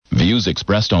views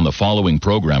expressed on the following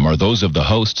program are those of the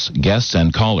hosts, guests,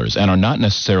 and callers, and are not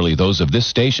necessarily those of this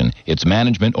station, its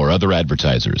management, or other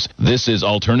advertisers. This is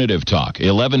Alternative Talk,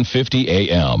 1150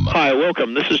 a.m. Hi,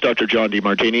 welcome. This is Dr. John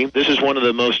DeMartini. This is one of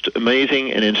the most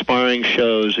amazing and inspiring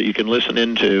shows that you can listen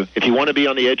into. If you want to be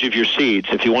on the edge of your seats,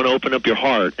 if you want to open up your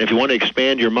heart, if you want to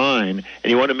expand your mind, and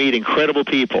you want to meet incredible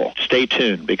people, stay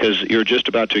tuned, because you're just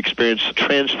about to experience a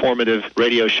transformative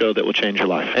radio show that will change your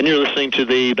life. And you're listening to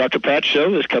the Dr. Pat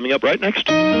Show that's coming up right next.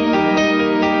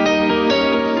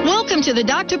 Welcome to the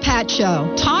Dr. Pat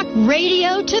Show. Talk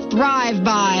radio to thrive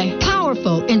by.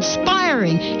 Powerful,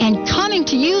 inspiring, and coming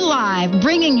to you live,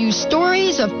 bringing you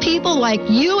stories of people like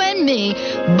you and me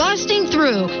busting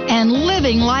through and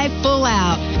living life full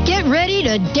out. Get ready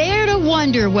to dare to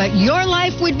wonder what your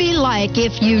life would be like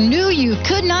if you knew you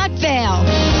could not fail.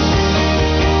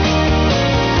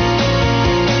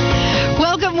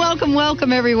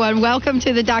 Welcome, everyone. Welcome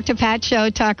to the Dr. Pat Show,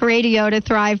 talk radio to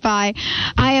thrive by.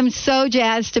 I am so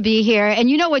jazzed to be here. And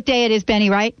you know what day it is, Benny,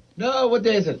 right? No, what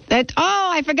day is it?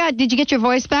 I forgot. Did you get your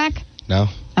voice back? No.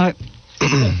 No,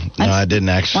 I didn't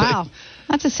actually. Wow.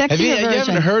 That's a sexier version. You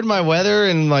haven't heard my weather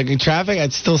and in traffic?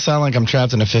 I'd still sound like I'm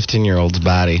trapped in a 15-year-old's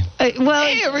body. Hey,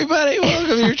 everybody, welcome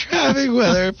to your traffic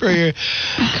weather for your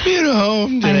commute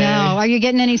home today. I know. Are you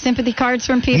getting any sympathy cards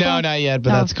from people? No, not yet,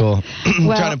 but that's cool. I'm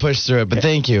trying to push through it, but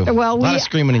thank you. Well, a lot of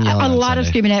screaming and yelling. A lot of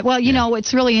screaming. Well, you know,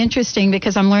 it's really interesting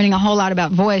because I'm learning a whole lot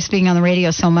about voice, being on the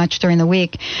radio so much during the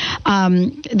week.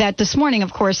 That this morning,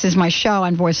 of course, is my show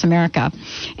on Voice America.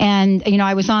 And, you know,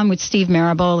 I was on with Steve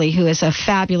Maraboli, who is a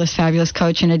fabulous, fabulous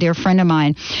coach and a dear friend of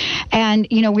mine. And,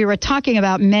 you know, we were talking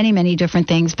about many, many different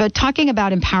things, but talking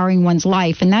about empowering one's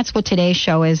life. And that's what today's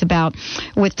show is about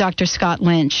with Dr. Scott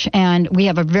Lynch. And we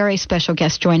have a very special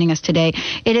guest joining us today.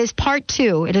 It is part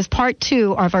two. It is part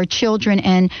two of our children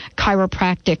and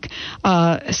chiropractic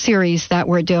series that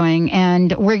we're doing.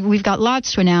 And we've got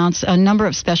lots to announce, a number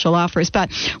of special offers. But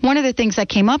one of the things that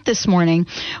came up this morning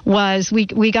was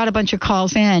we got a bunch of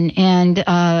calls in and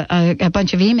a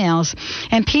bunch of emails.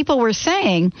 And people were saying,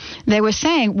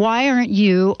 why aren't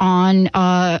you on,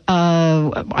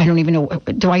 I don't even know,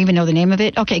 do I even know the name of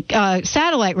it? Okay,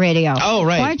 satellite radio. Oh,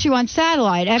 right. Why aren't you on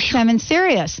satellite, XM and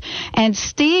Sirius? And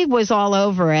Steve was all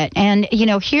over it. And, you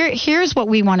know, here's what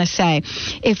we want to say.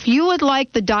 If you would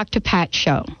like the Dr. Pat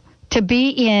Show to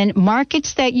be in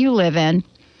markets that you live in,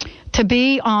 to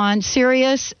be on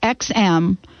Sirius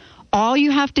XM, all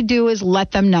you have to do is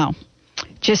let them know.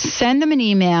 Just send them an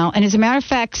email. And as a matter of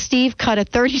fact, Steve cut a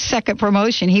 30-second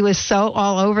promotion. He was so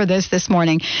all over this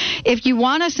morning. If you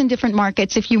want us in different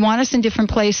markets, if you want us in different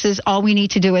places, all we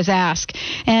need to do is ask.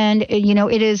 And, you know,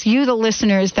 it is you, the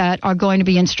listeners, that are going to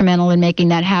be instrumental in making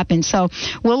that happen. So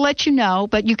we'll let you know,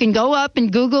 but you can go up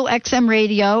and Google XM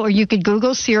Radio, or you could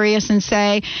Google Sirius and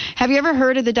say, have you ever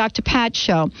heard of the Dr. Pat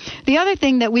Show? The other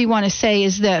thing that we want to say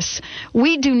is this.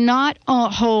 We do not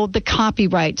hold the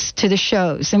copyrights to the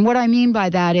shows. And what I mean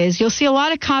by that is you'll see a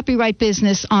lot of copyright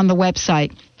business on the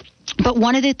website. But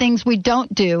one of the things we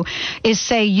don't do is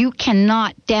say you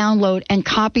cannot download and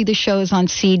copy the shows on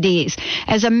CDs.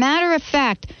 As a matter of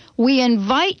fact, we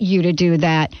invite you to do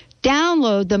that.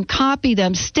 Download them, copy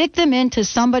them, stick them into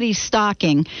somebody's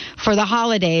stocking for the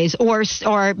holidays or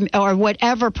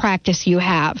whatever practice you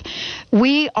have.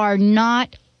 We are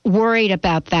not worried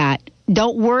about that.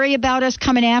 Don't worry about us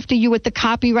coming after you with the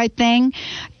copyright thing.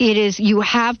 It is, you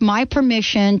have my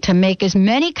permission to make as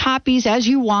many copies as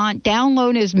you want,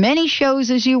 download as many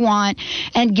shows as you want,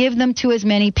 and give them to as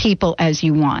many people as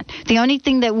you want. The only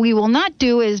thing that we will not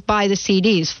do is buy the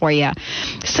CDs for you.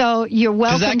 So you're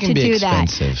welcome to do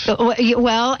expensive. that.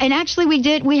 Well, and actually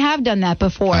we have done that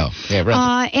before. Oh, yeah,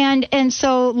 right. And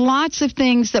so lots of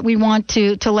things that we want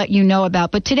to let you know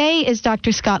about. But today is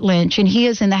Dr. Scott Lynch, and he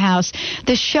is in the house.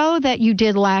 The show that you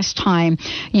did last time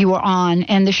you were on,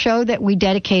 and the show that we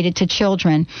dedicated to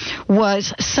children,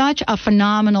 was such a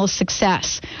phenomenal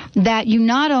success that you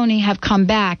not only have come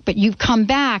back, but you've come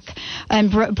back and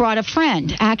brought a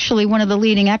friend, actually one of the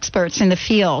leading experts in the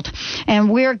field. And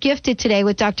we're gifted today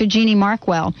with Dr. Jeannie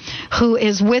Markwell, who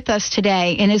is with us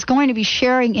today and is going to be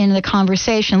sharing in the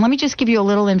conversation. Let me just give you a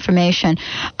little information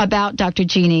about Dr.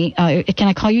 Jeannie. Can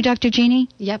I call you Dr. Jeannie?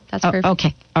 Yep, that's perfect.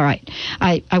 Okay, all right.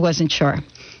 I wasn't sure.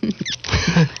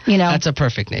 You know, that's a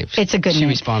perfect name. It's a good name. She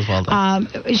responds well, though.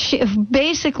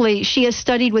 She has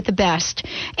studied with the best,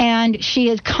 and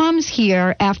she comes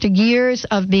here after years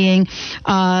of being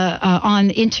on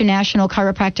the International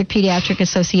Chiropractic Pediatric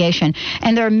Association,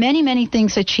 and there are many, many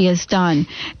things that she has done.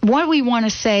 What we want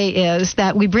to say is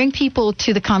that we bring people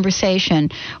to the conversation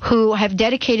who have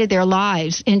dedicated their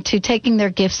lives into taking their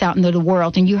gifts out into the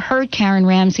world, and you heard Karen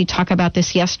Ramsey talk about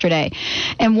this yesterday.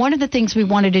 And one of the things we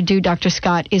wanted to do, Dr.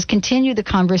 Scott, is continue the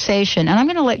conversation. And I'm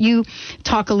going to let you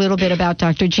talk a little bit about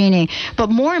Dr. Jeannie. But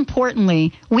more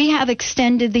importantly, we have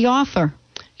extended the offer.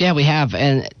 Yeah, we have.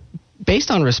 And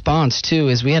based on response, too,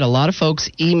 is we had a lot of folks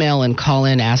email and call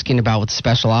in asking about what the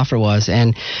special offer was.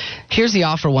 And here's the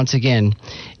offer once again.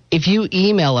 If you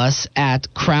email us at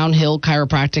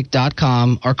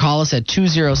crownhillchiropractic.com or call us at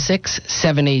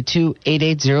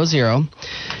 206-782-8800,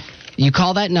 you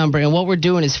call that number, and what we're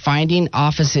doing is finding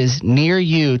offices near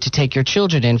you to take your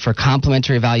children in for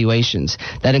complimentary evaluations.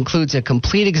 That includes a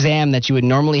complete exam that you would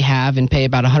normally have and pay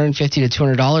about $150 to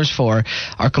 $200 for,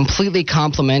 are completely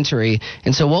complimentary.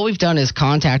 And so what we've done is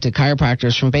contacted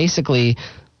chiropractors from basically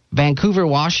Vancouver,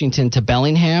 Washington to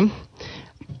Bellingham,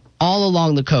 all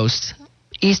along the coast,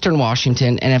 Eastern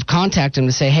Washington, and have contacted them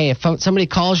to say, hey, if somebody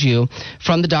calls you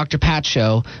from the Dr. Pat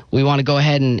Show, we want to go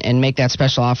ahead and make that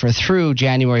special offer through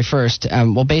January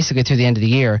 1st, basically through the end of the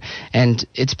year. And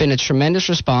it's been a tremendous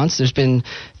response. There's been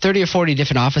 30 or 40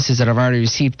 different offices that have already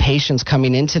received patients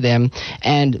coming into them.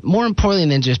 And more importantly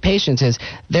than just patients is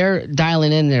they're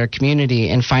dialing in their community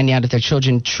and finding out if their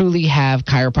children truly have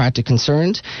chiropractic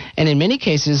concerns. And in many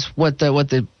cases, what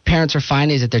the parents are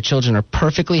finding is that their children are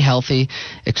perfectly healthy,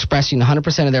 expressing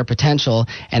 100% of their potential,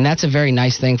 and that's a very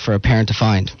nice thing for a parent to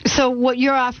find. So what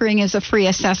you're offering is a free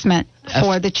assessment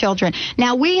for the children.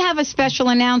 Now, we have a special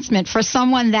announcement for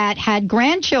someone that had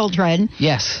grandchildren.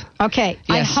 Yes. Okay. Yes.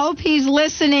 I hope he's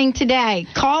listening today.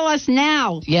 Call us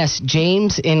now. Yes,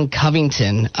 James in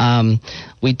Covington.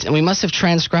 We must have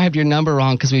transcribed your number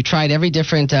wrong because we tried every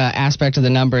different aspect of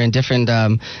the number and different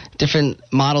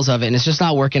models of it, and it's just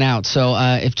not working out. So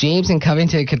if James in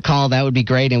Covington could call, that would be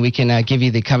great, and we can give you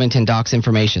the Covington Docs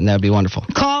information. That would be wonderful.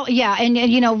 Call, yeah, and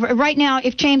you know, right now,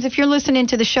 if you're listening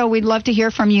to the show, we'd love to hear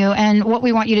from you, and what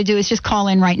we want you to do is just call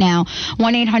in right now,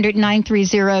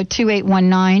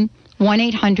 1-800-930-2819.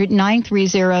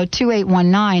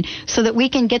 1-800-930-2819, so that we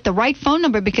can get the right phone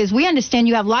number, because we understand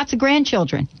you have lots of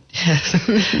grandchildren. Yes.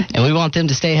 And we want them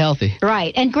to stay healthy.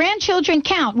 Right. And grandchildren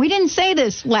count. We didn't say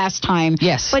this last time.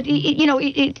 Yes. But, you know,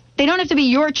 they don't have to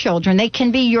be your children. They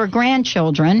can be your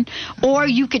grandchildren, or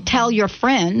you could tell your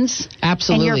friends.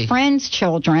 Absolutely. And your friends'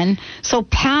 children. So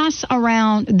pass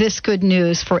around this good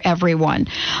news for everyone.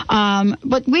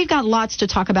 But we've got lots to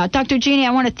talk about. Dr. Jeannie,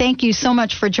 I want to thank you so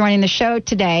much for joining the show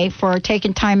today, for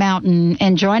taking time out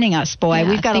and joining us, boy. Yeah,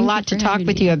 we've got a lot to talk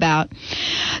with you about.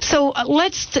 So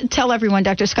let's tell everyone,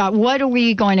 Dr. Scott, what are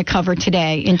we going to cover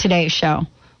today in today's show?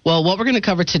 Well, what we're going to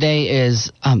cover today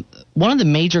is one of the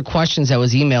major questions that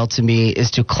was emailed to me is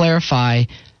to clarify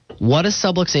what a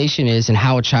subluxation is and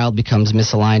how a child becomes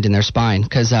misaligned in their spine.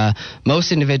 Because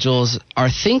most individuals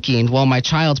are thinking, well, my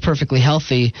child's perfectly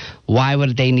healthy. Why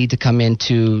would they need to come in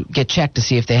to get checked to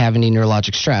see if they have any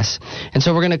neurologic stress? And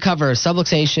so we're going to cover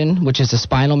subluxation, which is a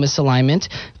spinal misalignment,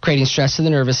 creating stress to the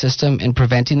nervous system and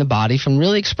preventing the body from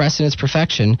really expressing its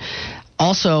perfection.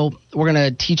 Also, we're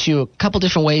going to teach you a couple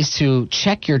different ways to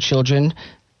check your children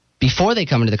before they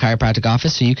come into the chiropractic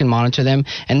office so you can monitor them.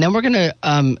 And then we're going to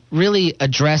really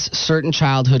address certain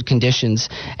childhood conditions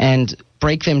and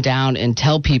break them down and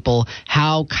tell people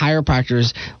how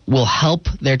chiropractors will help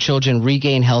their children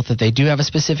regain health if they do have a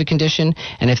specific condition,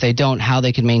 and if they don't, how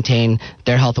they can maintain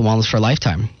their health and wellness for a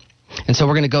lifetime. And so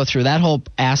we're going to go through that whole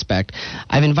aspect.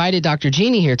 I've invited Dr.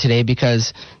 Jeannie here today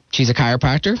because she's a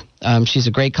chiropractor. She's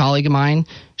a great colleague of mine.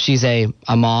 She's a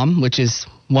mom, which is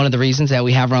one of the reasons that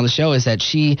we have her on the show, is that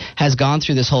she has gone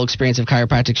through this whole experience of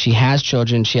chiropractic. She has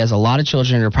children. She has a lot of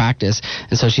children in her practice,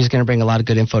 and so she's going to bring a lot of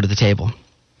good info to the table.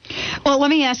 Well, let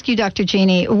me ask you, Dr.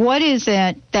 Jeannie, what is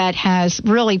it that has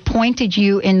really pointed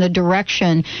you in the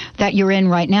direction that you're in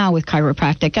right now with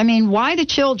chiropractic? I mean, why the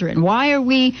children? Why are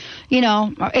we,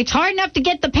 it's hard enough to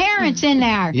get the parents in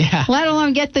there, let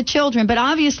alone get the children. But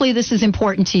obviously this is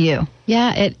important to you.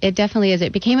 Yeah, it definitely is.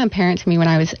 It became apparent to me when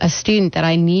I was a student that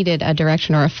I needed a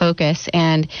direction or a focus,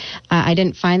 and I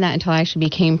didn't find that until I actually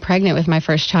became pregnant with my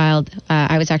first child.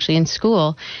 I was actually in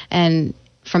school, and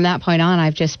from that point on,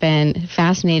 I've just been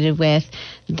fascinated with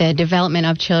the development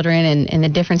of children and the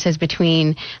differences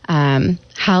between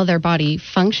how their body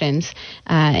functions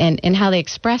and how they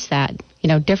express that,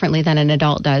 differently than an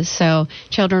adult does. So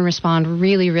children respond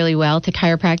really, really well to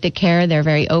chiropractic care. They're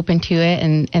very open to it,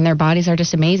 and their bodies are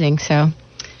just amazing. So.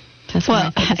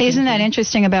 Well, isn't that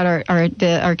interesting about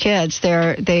our kids?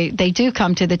 They do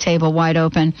come to the table wide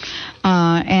open,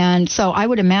 and so I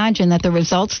would imagine that the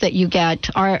results that you get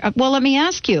are. Well, let me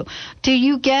ask you: do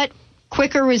you get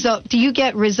quicker results? Do you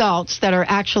get results that are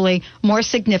actually more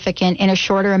significant in a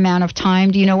shorter amount of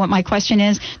time? Do you know what my question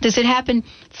is? Does it happen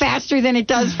faster than it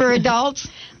does for adults?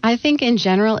 I think in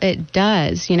general it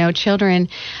does. Children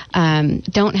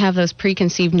don't have those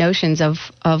preconceived notions of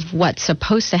what's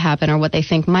supposed to happen or what they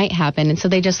think might happen, and so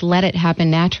they just let it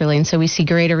happen naturally, and so we see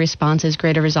greater responses,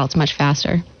 greater results much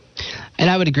faster. And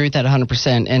I would agree with that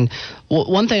 100%. And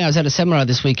one thing, I was at a seminar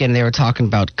this weekend, they were talking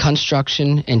about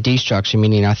construction and destruction,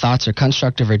 meaning our thoughts are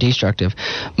constructive or destructive.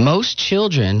 Most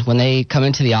children, when they come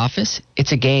into the office,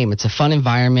 it's a game. It's a fun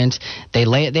environment. They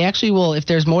actually will, if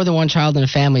there's more than one child in a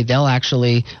family, they'll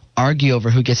actually argue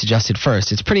over who gets adjusted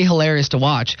first. It's pretty hilarious to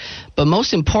watch. But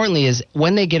most importantly is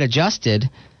when they get adjusted,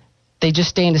 they just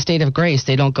stay in a state of grace.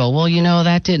 They don't go, well,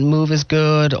 that didn't move as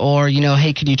good, or,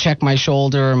 hey, could you check my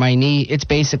shoulder or my knee? It's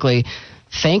basically,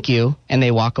 thank you, and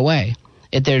they walk away.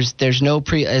 There's no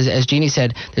as Jeannie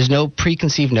said, there's no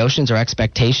preconceived notions or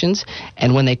expectations,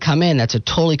 and when they come in, that's a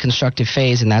totally constructive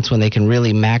phase, and that's when they can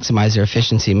really maximize their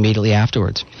efficiency immediately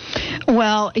afterwards.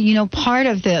 Well, part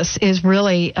of this is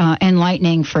really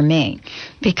enlightening for me,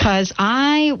 because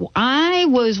I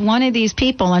was one of these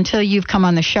people until you've come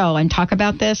on the show and talk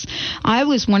about this. I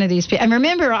was one of these people. And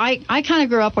remember, I kind of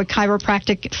grew up with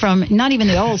chiropractic from not even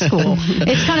the old school.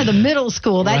 It's kind of the middle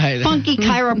school, that right. funky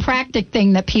chiropractic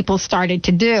thing that people started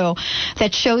to do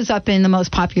that shows up in the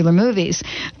most popular movies.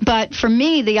 But for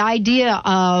me, the idea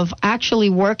of actually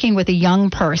working with a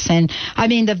young person, I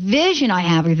mean, the vision I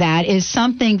have of that is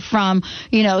something from,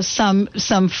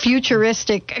 some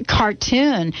futuristic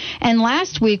cartoon. And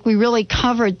last week we really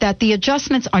covered that the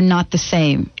adjustments are not the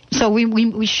same. So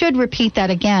we should repeat that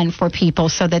again for people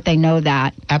so that they know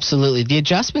that. Absolutely. The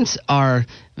adjustments are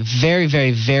very,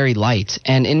 very, very light.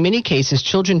 And in many cases,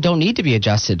 children don't need to be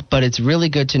adjusted, but it's really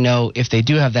good to know if they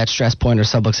do have that stress point or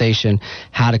subluxation,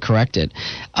 how to correct it.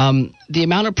 The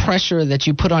amount of pressure that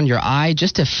you put on your eye,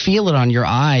 just to feel it on your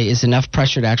eye, is enough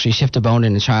pressure to actually shift a bone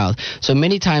in a child. So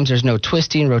many times there's no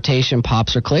twisting, rotation,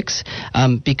 pops, or clicks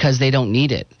because they don't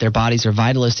need it. Their bodies are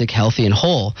vitalistic, healthy, and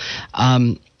whole.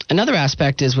 Another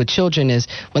aspect is with children is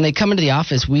when they come into the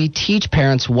office, we teach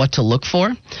parents what to look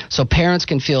for so parents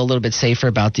can feel a little bit safer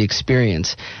about the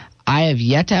experience. I have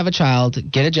yet to have a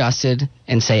child get adjusted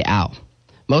and say, ow.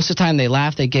 Most of the time they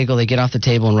laugh, they giggle, they get off the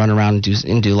table and run around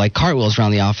and do like cartwheels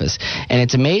around the office. And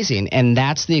it's amazing. And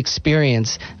that's the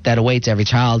experience that awaits every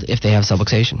child if they have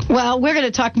subluxation. Well, we're going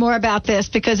to talk more about this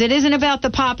because it isn't about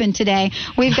the popping today.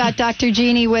 We've got Dr.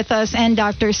 Jeannie with us and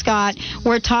Dr. Scott.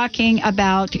 We're talking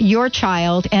about your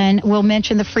child, and we'll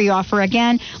mention the free offer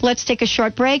again. Let's take a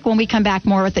short break. When we come back,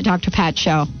 more with the Dr. Pat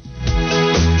Show.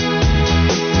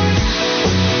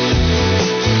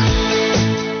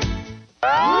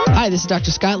 Hi, this is Dr.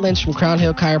 Scott Lynch from Crown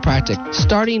Hill Chiropractic.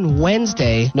 Starting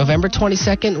Wednesday, November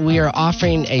 22nd, we are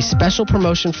offering a special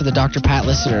promotion for the Dr. Pat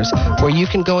listeners where you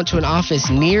can go into an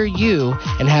office near you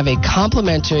and have a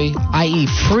complimentary, i.e.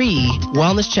 free,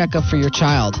 wellness checkup for your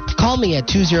child. Call me at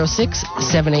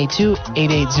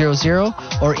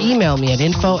 206-782-8800 or email me at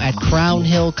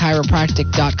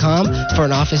info@crownhillchiropractic.com for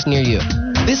an office near you.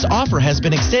 This offer has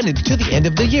been extended to the end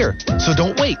of the year, so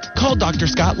don't wait. Call Dr.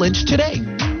 Scott Lynch today.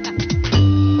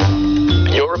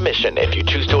 Your mission, if you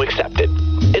choose to accept it,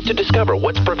 is to discover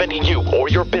what's preventing you or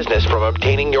your business from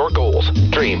obtaining your goals,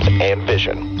 dreams, and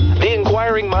vision. The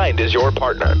Inquiring Mind is your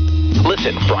partner.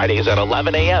 Listen Fridays at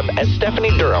 11 a.m. as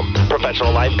Stephanie Durham,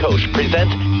 professional life coach,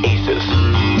 presents ACES.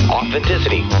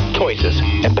 Authenticity, choices,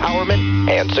 empowerment,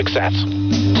 and success.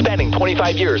 Spanning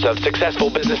 25 years of successful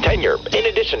business tenure, in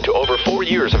addition to over 4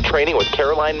 years of training with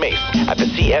Caroline Mace at the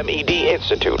CMED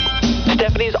Institute.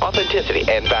 Stephanie's authenticity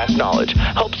and vast knowledge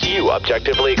helps you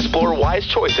objectively explore wise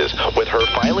choices with her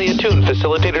finely attuned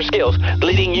facilitator skills,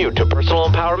 leading you to personal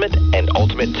empowerment and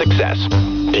ultimate success.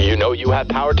 Do you know you have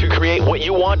power to create what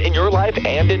you want in your life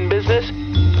and in business?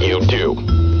 You do.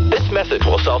 This message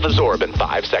will self-absorb in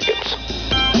 5 seconds.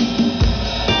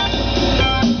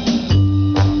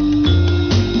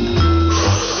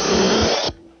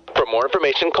 For more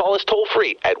information, call us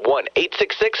toll-free at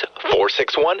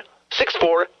 1-866-461-4600.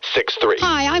 888-326-6463.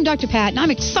 Hi, I'm Dr. Pat, and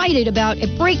I'm excited about a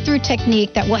breakthrough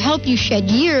technique that will help you shed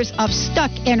years of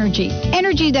stuck energy.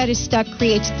 Energy that is stuck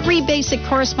creates 3 basic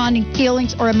corresponding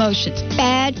feelings or emotions: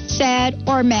 bad, sad,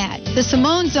 or mad. The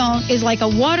Simone Zone is like a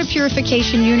water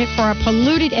purification unit for our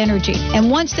polluted energy. And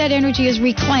once that energy is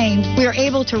reclaimed, we are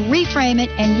able to reframe it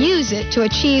and use it to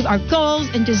achieve our goals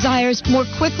and desires more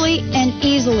quickly and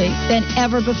easily than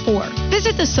ever before.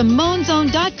 Visit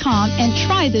thesimonezone.com and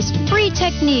try this free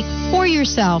technique for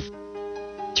yourself.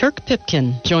 Turk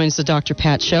Pipkin joins the Dr.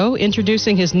 Pat Show,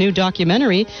 introducing his new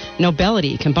documentary,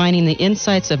 Nobelity, combining the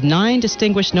insights of 9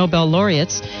 distinguished Nobel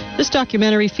laureates. This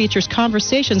documentary features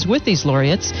conversations with these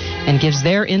laureates and gives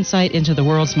their insight into the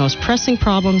world's most pressing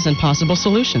problems and possible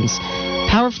solutions.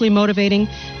 Powerfully motivating,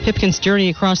 Pipkin's journey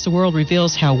across the world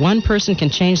reveals how one person can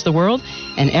change the world,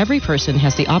 and every person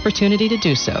has the opportunity to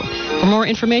do so. For more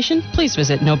information, please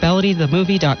visit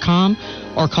nobelitythemovie.com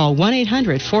or call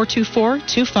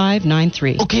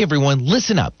 1-800-424-2593. Okay, everyone,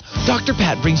 listen up. Dr.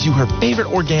 Pat brings you her favorite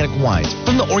organic wines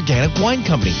from the Organic Wine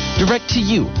Company direct to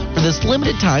you for this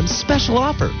limited time special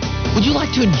offer. Would you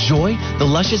like to enjoy the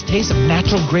luscious taste of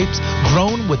natural grapes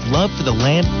grown with love for the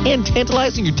land and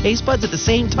tantalizing your taste buds at the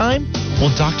same time?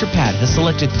 Well, Dr. Pat has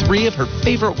selected 3 of her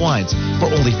favorite wines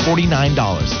for only $49,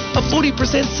 a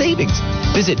 40% savings.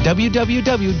 Visit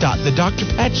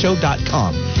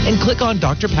www.thedrpatshow.com and click on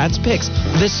Dr. Pat's Picks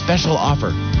for this special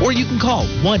offer. Or you can call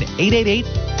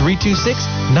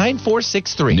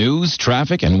 1-888-326-9463. News,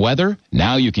 traffic, and weather?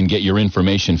 Now you can get your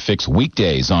information fix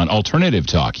weekdays on Alternative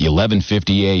Talk,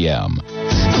 1150 a.m.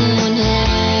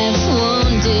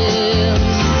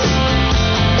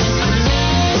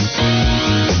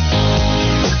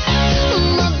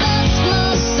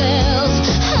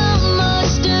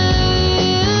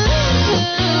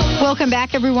 Welcome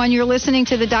back, everyone. You're listening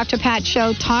to the Dr. Pat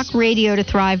Show, talk radio to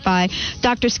thrive by.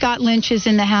 Dr. Scott Lynch is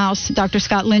in the house. Dr.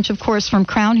 Scott Lynch, of course, from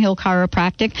Crown Hill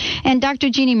Chiropractic. And Dr.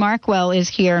 Jeannie Markwell is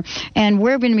here, and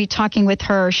we're going to be talking with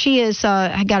her. She has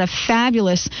got a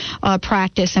fabulous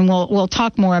practice, and we'll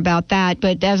talk more about that.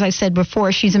 But as I said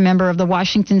before, she's a member of the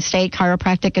Washington State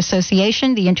Chiropractic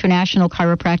Association, the International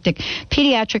Chiropractic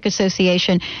Pediatric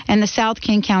Association, and the South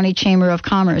King County Chamber of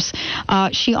Commerce.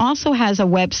 She also has a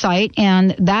website,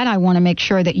 and that I want to make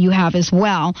sure that you have as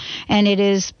well. And it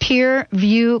is Peer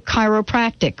View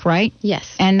Chiropractic, right?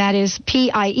 Yes. And that is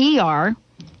PIER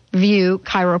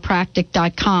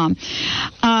viewchiropractic.com.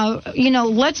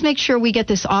 Let's make sure we get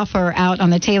this offer out on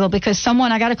the table, because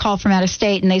I got a call from out of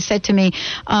state, and they said to me,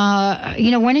 when are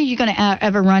you going to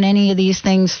ever run any of these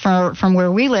things from where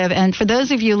we live? And for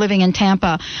those of you living in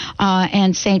Tampa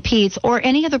and St. Pete's, or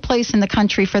any other place in the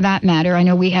country for that matter, I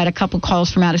know we had a couple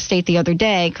calls from out of state the other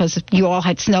day because you all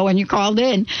had snow and you called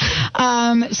in.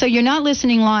 So you're not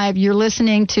listening live, you're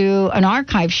listening to an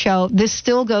archive show. This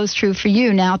still goes true for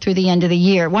you now through the end of the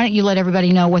year. Why don't you let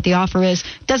everybody know what the offer is?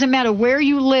 Doesn't matter where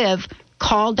you live,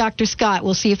 call Dr. Scott.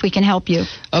 We'll see if we can help you.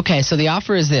 Okay, so the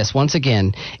offer is this. Once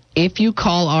again, if you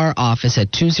call our office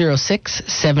at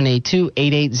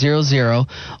 206-782-8800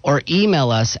 or email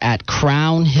us at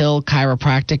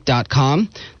crownhillchiropractic.com,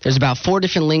 there's about 4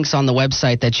 different links on the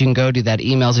website that you can go to that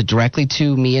emails it directly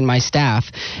to me and my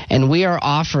staff. And we are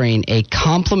offering a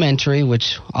complimentary,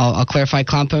 which I'll clarify,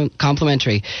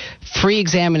 complimentary, free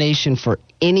examination for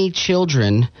any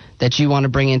children that you want to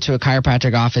bring into a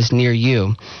chiropractic office near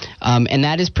you. And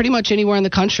that is pretty much anywhere in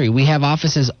the country. We have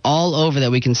offices all over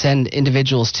that we can send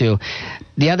individuals to.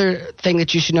 The other thing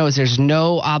that you should know is there's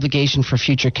no obligation for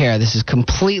future care. This is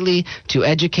completely to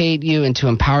educate you and to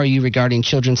empower you regarding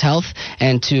children's health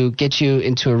and to get you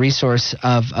into a resource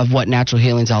of what natural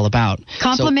healing is all about.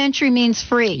 Complimentary means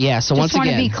free. Yeah, so once again.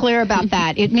 Just want to be clear about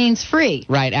that. It means free.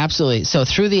 Right, absolutely. So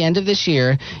through the end of this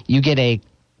year, you get a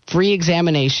free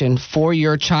examination for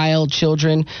your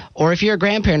children, or if you're a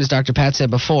grandparent, as Dr. Pat said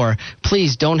before,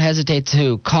 please don't hesitate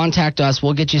to contact us.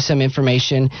 We'll get you some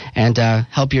information and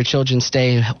help your children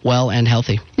stay well and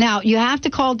healthy. Now, you have to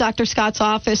call Dr. Scott's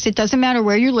office. It doesn't matter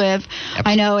where you live. Yep.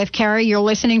 I know if, Carrie, you're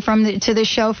listening to the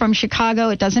show from Chicago,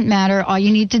 it doesn't matter. All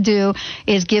you need to do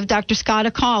is give Dr. Scott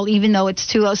a call, even though it's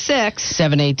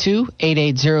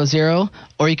 206-782-8800,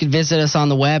 or you can visit us on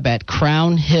the web at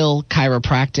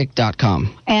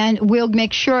crownhillchiropractic.com. And we'll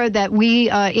make sure that we,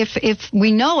 if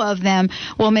we know of them,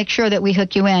 we'll make sure that we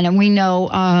hook you in. And we know,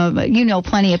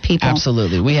 plenty of people.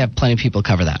 Absolutely. We have plenty of people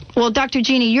cover that. Well, Dr.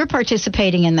 Jeannie, you're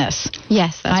participating in this.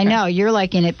 Yes, that's I know. You're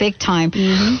like in it big time.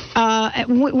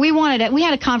 Mm-hmm. We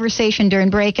had a conversation during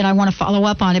break, and I want to follow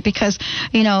up on it because,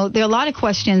 there are a lot of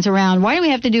questions around why do we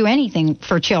have to do anything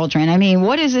for children? I mean,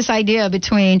 what is this idea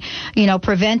between,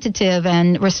 preventative and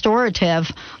in restorative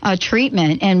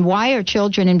treatment, and why are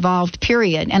children involved,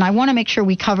 period. And I want to make sure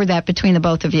we cover that between the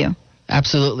both of you.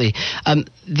 Absolutely.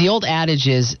 The old adage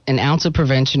is an ounce of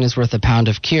prevention is worth a pound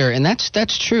of cure, and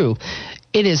that's true.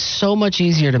 It is so much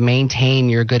easier to maintain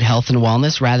your good health and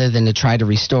wellness rather than to try to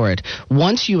restore it.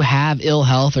 Once you have ill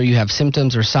health or you have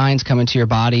symptoms or signs come into your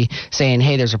body saying,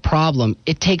 hey, there's a problem,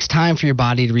 it takes time for your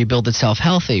body to rebuild itself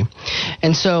healthy.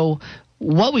 And so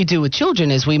what we do with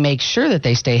children is we make sure that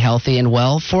they stay healthy and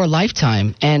well for a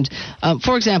lifetime. And,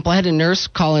 for example, I had a nurse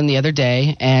call in the other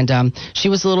day, and she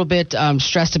was a little bit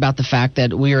stressed about the fact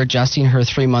that we were adjusting her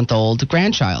 3-month-old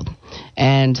grandchild.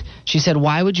 And she said,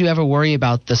 why would you ever worry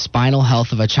about the spinal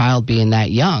health of a child being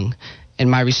that young? And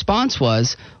my response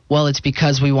was, well, it's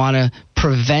because we want to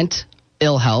prevent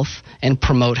ill health and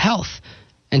promote health.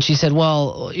 And she said,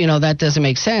 well, that doesn't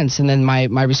make sense. And then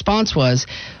my response was,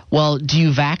 well, do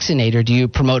you vaccinate or do you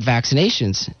promote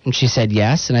vaccinations? And she said,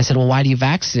 yes. And I said, well, why do you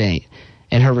vaccinate?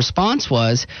 And her response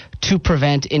was, to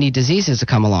prevent any diseases to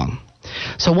come along.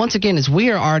 So once again, as we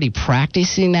are already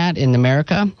practicing that in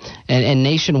America and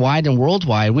nationwide and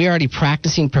worldwide, we are already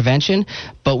practicing prevention,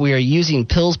 but we are using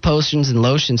pills, potions, and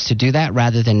lotions to do that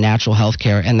rather than natural health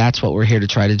care, and that's what we're here to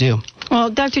try to do. Well,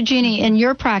 Dr. Jeannie, in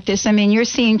your practice, you're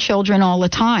seeing children all the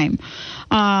time.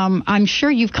 I'm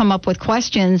sure you've come up with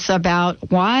questions about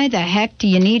why the heck do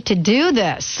you need to do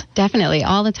this? Definitely.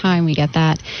 All the time we get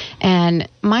that. And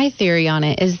my theory on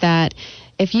it is that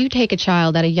if you take a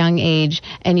child at a young age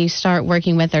and you start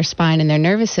working with their spine and their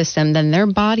nervous system, then their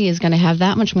body is going to have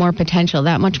that much more potential,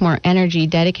 that much more energy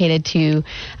dedicated to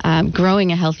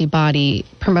growing a healthy body,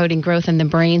 promoting growth in the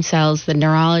brain cells, the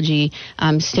neurology,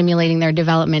 stimulating their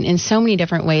development in so many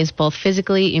different ways, both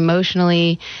physically,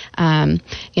 emotionally, and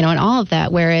all of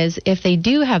that. Whereas if they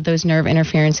do have those nerve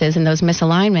interferences and those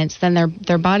misalignments, then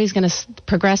their body's going to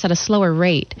progress at a slower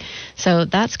rate. So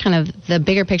that's kind of the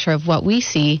bigger picture of what we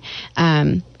see.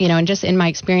 And just in my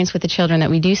experience with the children that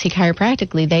we do see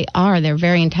chiropractically, they're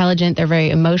very intelligent, they're very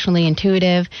emotionally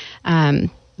intuitive,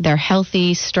 they're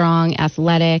healthy, strong,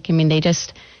 athletic. They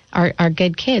just are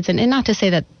good kids. And not to say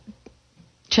that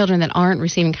children that aren't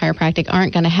receiving chiropractic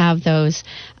aren't going to have those,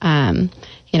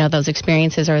 those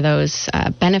experiences or those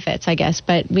benefits, I guess.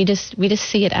 But we just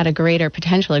see it at a greater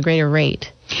potential, a greater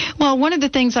rate. Well, one of the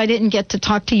things I didn't get to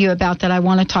talk to you about that I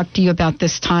want to talk to you about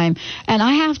this time, and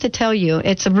I have to tell you,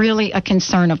 it's really a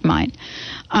concern of mine.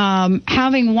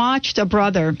 Having watched a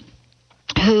brother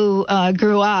who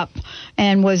grew up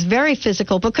and was very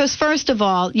physical, because first of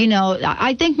all,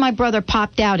 I think my brother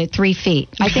popped out at 3 feet.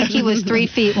 I think he was 3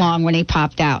 feet long when he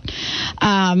popped out.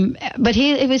 But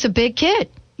he was a big kid.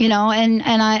 And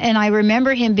I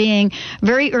remember him being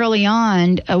very early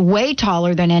on way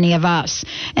taller than any of us.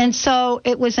 And so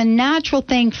it was a natural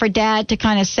thing for Dad to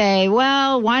kind of say,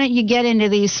 well, why don't you get into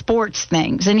these sports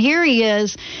things? And here he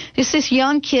is, this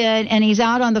young kid, and he's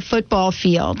out on the football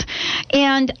field.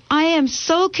 And I am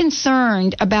so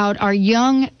concerned about our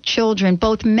young children,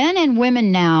 both men and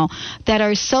women now, that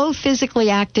are so physically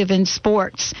active in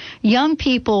sports. Young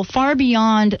people far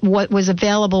beyond what was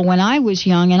available when I was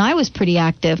young, and I was pretty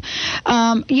active.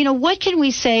 What can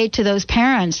we say to those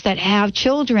parents that have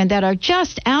children that are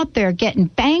just out there getting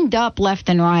banged up left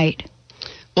and right?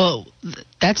 Well,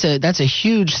 that's a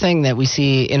huge thing that we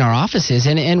see in our offices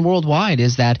and worldwide,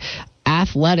 is that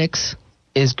athletics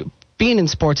being in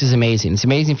sports is amazing. It's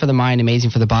amazing for the mind,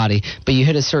 amazing for the body, but you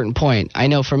hit a certain point. I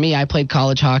know for me, I played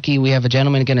college hockey. We have a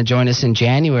gentleman going to join us in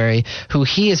January who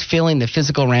he is feeling the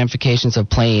physical ramifications of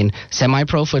playing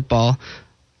semi-pro football,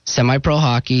 semi-pro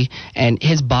hockey, and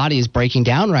his body is breaking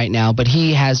down right now, but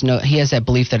he has that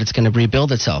belief that it's going to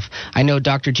rebuild itself. I know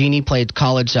Dr. Jeannie played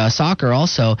college soccer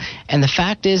also, and the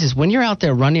fact is when you're out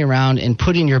there running around and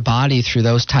putting your body through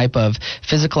those type of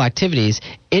physical activities,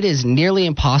 it is nearly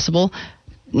impossible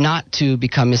not to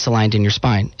become misaligned in your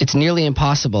spine. It's nearly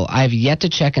impossible. I have yet to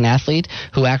check an athlete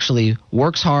who actually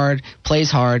works hard,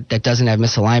 plays hard, that doesn't have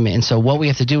misalignment. And so what we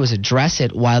have to do is address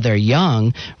it while they're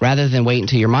young, rather than wait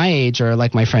until you're my age, or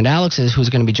like my friend Alex is, who's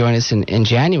going to be joining us in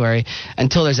January,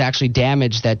 until there's actually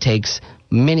damage that takes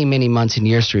many, many months and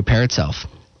years to repair itself.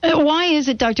 Why is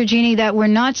it, Dr. Jeannie, that we're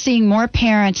not seeing more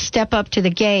parents step up to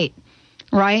the gate,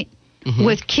 right? Mm-hmm.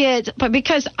 With kids, but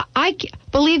because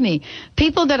believe me,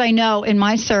 people that I know in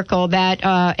my circle that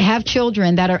have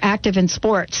children that are active in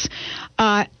sports,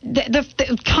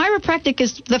 the chiropractic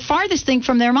is the farthest thing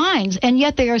from their minds, and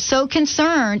yet they are so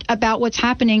concerned about what's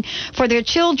happening for their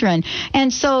children.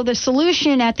 And so the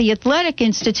solution at the Athletic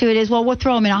Institute is, well, we'll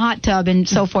throw them in a hot tub and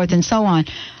so forth and so on.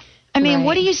 Right.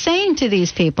 What are you saying to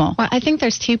these people? Well, I think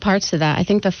there's two parts to that. I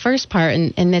think the first part,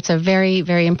 and it's a very,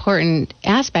 very important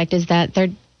aspect, is that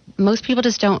most people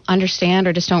just don't understand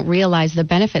or just don't realize the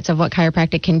benefits of what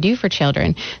chiropractic can do for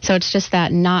children. So it's just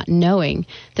that not knowing.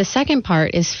 The second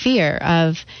part is fear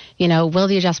of, will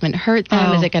the adjustment hurt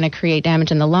them? Is it going to create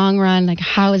damage in the long run? Like,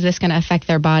 how is this going to affect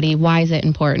their body? Why is it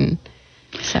important?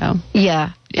 So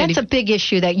yeah, that's a big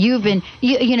issue that you've been,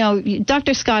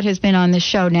 Dr. Scott has been on this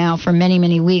show now for many,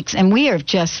 many weeks, and we have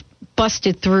just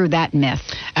busted through that myth.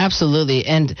 Absolutely.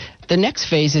 And the next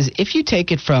phase is if you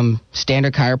take it from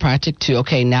standard chiropractic to,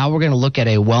 okay, now we're going to look at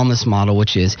a wellness model,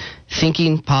 which is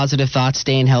thinking positive thoughts,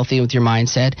 staying healthy with your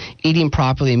mindset, eating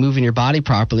properly, and moving your body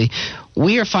properly.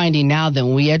 We are finding now that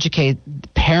when we educate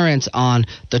parents on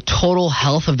the total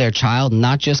health of their child,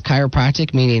 not just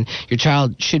chiropractic, meaning your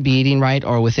child should be eating right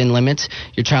or within limits,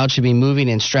 your child should be moving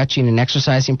and stretching and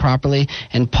exercising properly,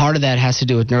 and part of that has to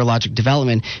do with neurologic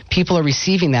development, people are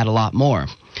receiving that a lot more.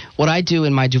 What I do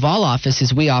in my Duval office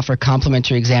is we offer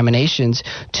complimentary examinations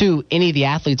to any of the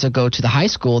athletes that go to the high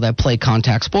school that play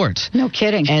contact sports. No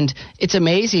kidding. And it's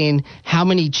amazing how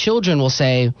many children will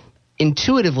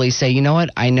intuitively say, you know what,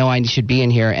 I know I should be in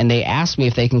here, and they ask me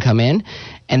if they can come in,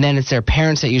 and then it's their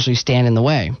parents that usually stand in the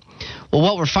way. Well,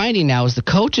 what we're finding now is the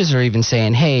coaches are even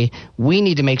saying, hey, we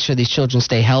need to make sure these children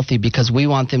stay healthy because we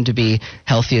want them to be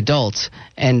healthy adults.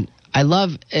 And I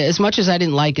love, as much as I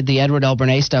didn't like the Edward L.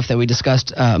 Bernays stuff that we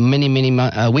discussed many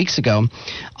weeks ago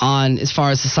on as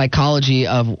far as the psychology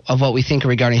of what we think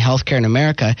regarding healthcare in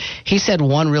America, he said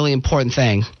one really important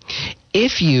thing.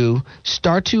 If you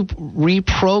start to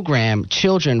reprogram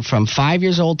children from 5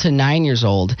 years old to 9 years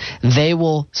old, they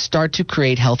will start to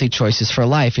create healthy choices for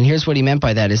life. And here's what he meant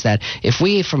by that is that if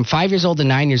we, from 5 years old to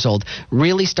 9 years old,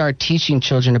 really start teaching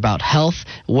children about health,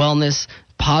 wellness,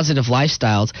 positive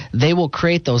lifestyles, they will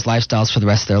create those lifestyles for the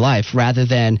rest of their life rather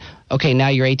than, okay, now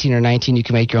you're 18 or 19, you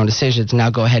can make your own decisions. Now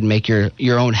go ahead and make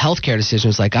your own healthcare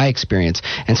decisions like I experience.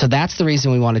 And so that's the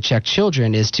reason we want to check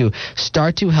children is to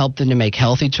start to help them to make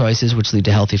healthy choices which lead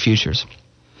to healthy futures.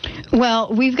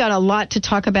 Well, we've got a lot to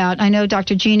talk about. I know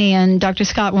Dr. Jeannie and Dr.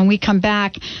 Scott, when we come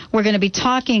back, we're going to be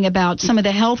talking about some of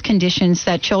the health conditions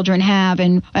that children have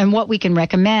and what we can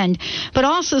recommend, but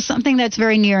also something that's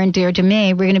very near and dear to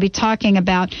me. We're going to be talking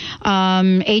about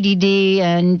ADD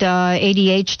and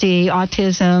ADHD,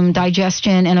 autism,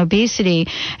 digestion, and obesity,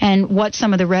 and what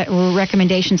some of the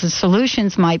recommendations and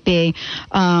solutions might be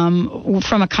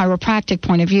from a chiropractic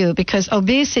point of view, because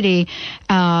obesity,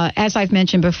 as I've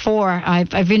mentioned before,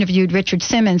 I've interviewed Richard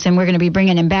Simmons, and we're going to be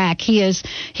bringing him back. He has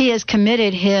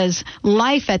committed his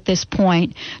life at this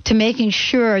point to making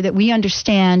sure that we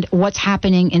understand what's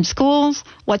happening in schools,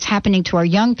 what's happening to our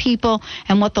young people,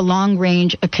 and what the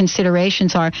long-range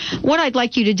considerations are. What I'd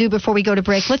like you to do before we go to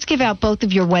break, let's give out both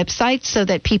of your websites so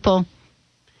that people...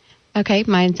 Okay,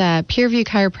 mine's Peerview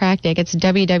Chiropractic. It's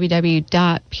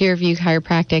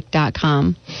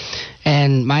www.peerviewchiropractic.com.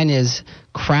 And mine is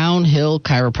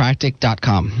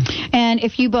crownhillchiropractic.com. And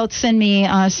if you both send me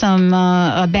a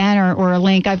banner or a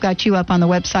link, I've got you up on the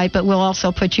website, but we'll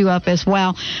also put you up as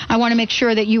well. I want to make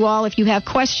sure that you all, if you have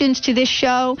questions to this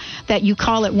show, that you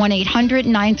call at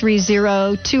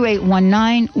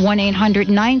 1-800-930-2819,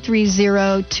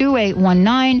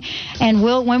 1-800-930-2819. And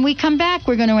when we come back,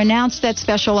 we're going to announce that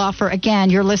special offer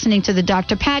again. You're listening to the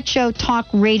Dr. Pat Show, talk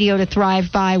radio to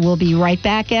thrive by. We'll be right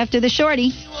back after the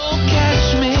shorty.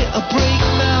 Catch me a break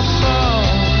my fall.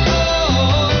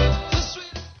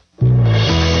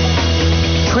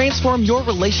 Transform your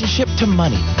relationship to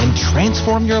money and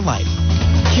transform your life.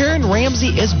 Karen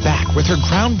Ramsey is back with her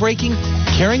groundbreaking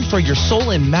Caring for Your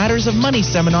Soul in Matters of Money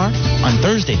seminar on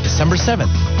Thursday, December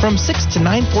 7th from 6 to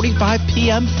 9:45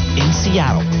 p.m. in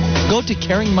Seattle. Go to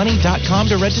caringmoney.com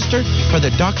to register for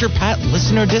the Dr. Pat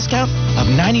listener discount of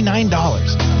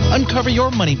 $99. Uncover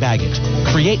your money baggage,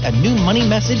 create a new money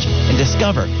message, and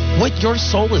discover what your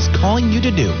soul is calling you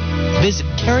to do. Visit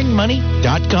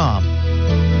caringmoney.com.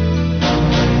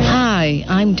 Hi,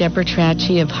 I'm Deborah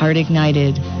Tracci of Heart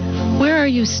Ignited. Where are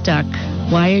you stuck?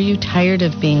 Why are you tired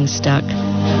of being stuck?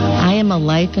 I am a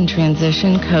life and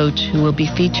transition coach who will be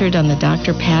featured on the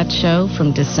Dr. Pat Show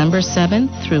from December 7th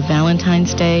through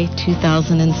Valentine's Day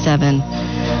 2007.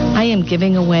 I am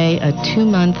giving away a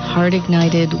 2-month Heart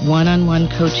Ignited one-on-one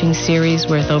coaching series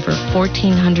worth over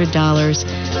 $1,400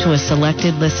 to a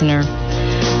selected listener.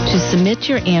 To submit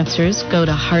your answers, go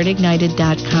to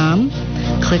heartignited.com,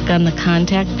 click on the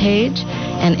contact page,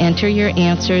 and enter your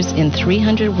answers in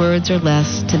 300 words or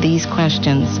less to these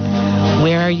questions.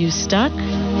 Where are you stuck?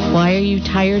 Why are you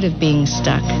tired of being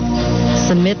stuck?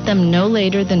 Submit them no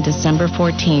later than December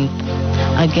 14th.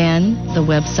 Again, the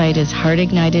website is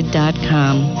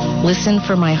heartignited.com. Listen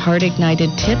for my Heart Ignited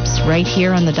tips right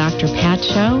here on the Dr. Pat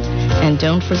Show. And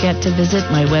don't forget to visit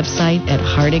my website at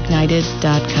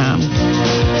heartignited.com.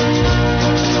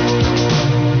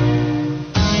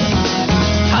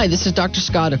 Hi, this is Dr.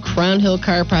 Scott of Crown Hill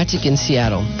Chiropractic in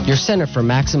Seattle, your center for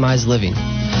maximized living.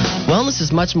 Wellness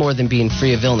is much more than being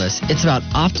free of illness. It's about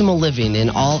optimal living in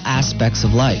all aspects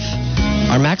of life.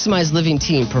 Our Maximized Living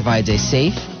team provides a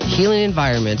safe, healing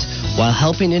environment while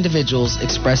helping individuals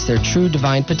express their true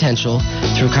divine potential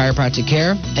through chiropractic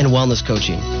care and wellness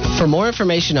coaching. For more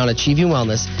information on achieving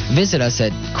wellness, visit us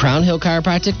at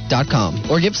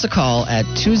crownhillchiropractic.com or give us a call at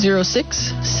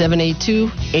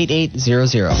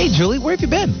 206-782-8800. Hey, Julie, where have you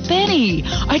been? Benny,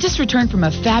 I just returned from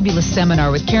a fabulous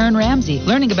seminar with Karen Ramsey,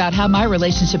 learning about how my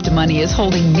relationship to money is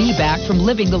holding me back from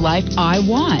living the life I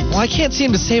want. Well, I can't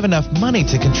seem to save enough money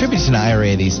to contribute to an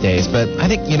IRA these days, but I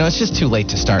think, it's just too late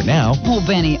to start now. Well,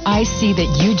 Benny, I see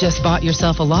that you just bought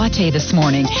yourself a latte this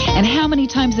morning. And how many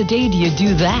times a day do you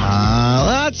do that?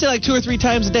 I'd say like 2 or 3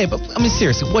 times a day. But,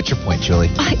 seriously, what's your point, Julie?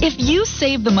 If you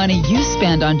save the money you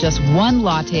spend on just one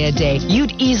latte a day,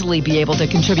 you'd easily be able to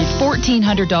contribute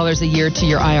 $1,400 a year to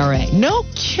your IRA. No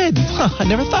kidding. I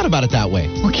never thought about it that way.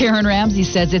 Well, Karen Ramsey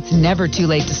says it's never too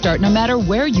late to start, no matter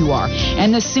where you are.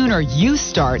 And the sooner you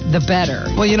start, the better.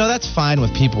 Well, that's fine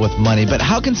with people with money, but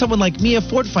how can someone like me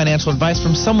afford financial advice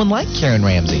from someone like Karen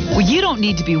Ramsey? Well, you don't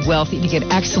need to be wealthy to get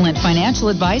excellent financial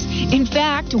advice. In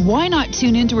fact, why not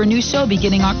tune into her new show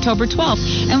beginning October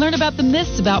 12th and learn about the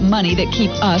myths about money that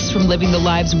keep us from living the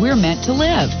lives we're meant to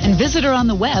live? And visit her on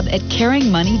the web at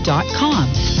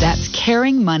caringmoney.com. That's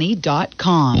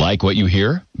caringmoney.com. Like what you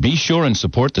hear? Be sure and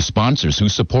support the sponsors who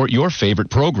support your favorite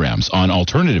programs on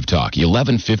Alternative Talk,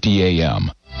 1150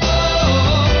 a.m.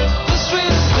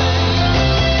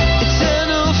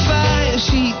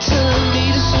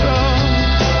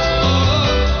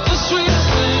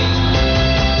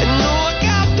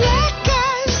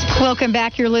 Welcome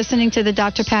back. You're listening to the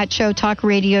Dr. Pat Show, Talk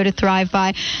Radio to Thrive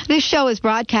By. This show is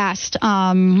broadcast,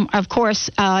 of course,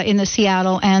 in the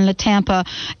Seattle and the Tampa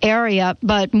area,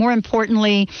 but more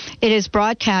importantly, it is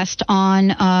broadcast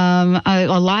on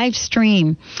a live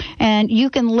stream. And you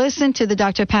can listen to the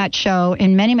Dr. Pat Show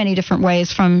in many, many different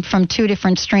ways from 2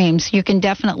 different streams. You can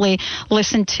definitely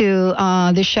listen to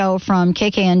the show from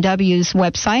KKNW's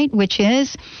website, which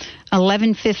is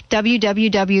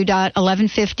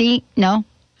 1150kknw.com.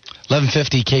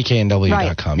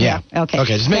 Right. Yeah. Okay.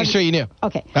 Okay, just make sure you knew.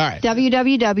 Okay. All right.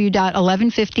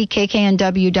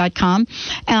 www.1150kknw.com.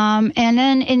 And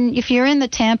then if you're in the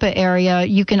Tampa area,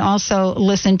 you can also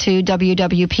listen to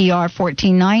WWPR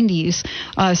 1490's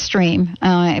stream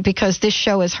because this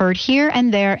show is heard here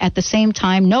and there at the same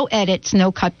time. No edits,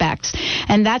 no cutbacks.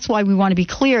 And that's why we want to be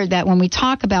clear that when we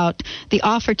talk about the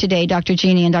offer today, Dr.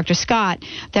 Jeannie and Dr. Scott,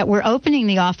 that we're opening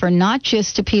the offer not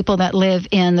just to people that live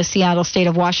in the Seattle, state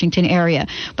of Washington area,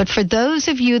 but for those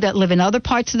of you that live in other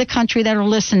parts of the country that are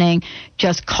listening,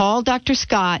 just call Dr.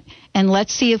 Scott and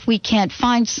let's see if we can't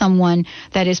find someone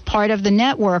that is part of the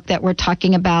network that we're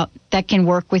talking about that can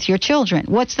work with your children.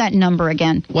 What's that number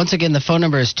again? Once again, the phone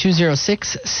number is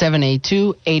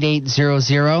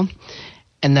 206-782-8800.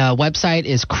 And the website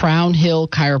is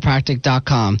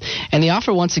crownhillchiropractic.com. And the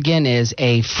offer, once again, is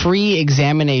a free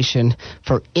examination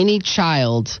for any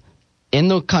child in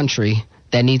the country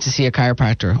that needs to see a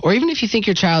chiropractor. Or even if you think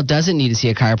your child doesn't need to see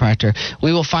a chiropractor,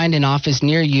 we will find an office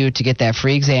near you to get that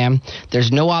free exam.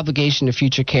 There's no obligation to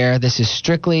future care. This is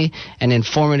strictly an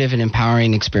informative and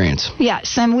empowering experience.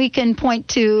 Yes, and we can point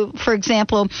to, for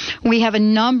example, we have a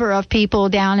number of people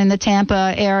down in the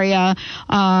Tampa area.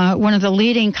 One of the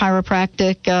leading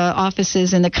chiropractic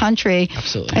offices in the country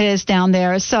is down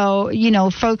there. So,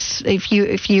 folks, if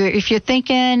you're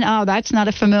thinking, oh, that's not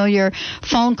a familiar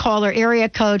phone call or area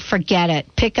code, forget it.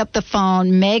 Pick up the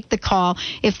phone, make the call.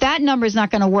 If that number is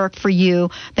not going to work for you,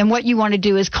 then what you want to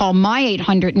do is call my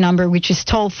 800 number, which is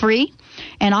toll free,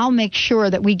 and I'll make sure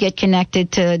that we get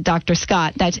connected to Dr.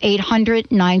 Scott. That's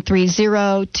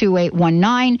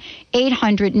 800-930-2819,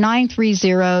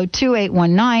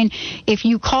 800-930-2819. If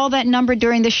you call that number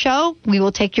during the show, we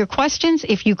will take your questions.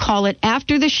 If you call it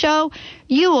after the show,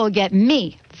 you will get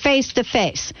me face to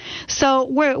face. So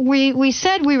we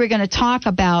said we were going to talk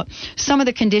about some of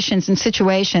the conditions and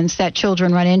situations that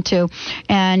children run into,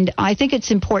 and I think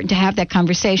it's important to have that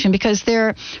conversation because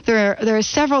there are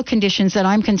several conditions that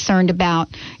I'm concerned about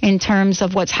in terms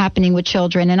of what's happening with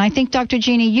children. And I think, Dr.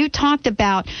 Jeannie, you talked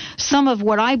about some of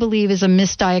what I believe is a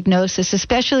misdiagnosis,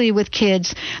 especially with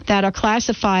kids that are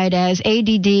classified as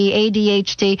ADD,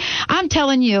 ADHD. I'm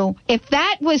telling you, if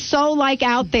that was so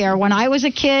out there when I was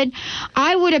a kid,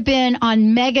 I would would have been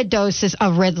on mega doses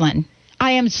of Ritalin.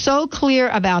 I am so clear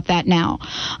about that now,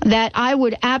 that I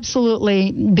would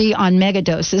absolutely be on mega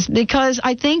doses, because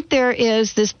I think there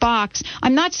is this box.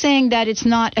 I'm not saying that it's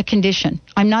not a condition.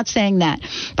 I'm not saying that.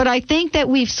 But I think that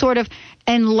we've sort of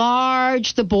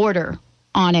enlarged the border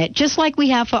on it, just like we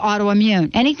have for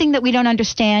autoimmune. Anything that we don't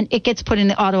understand, it gets put in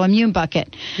the autoimmune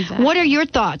bucket. Exactly. What are your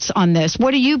thoughts on this?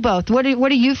 What are you both? What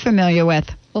are you familiar with?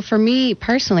 Well, for me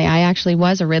personally, I actually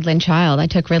was a Ritalin child. I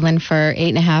took Ritalin for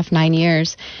 8.5, 9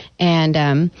 years.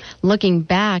 And looking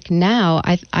back now,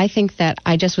 I think that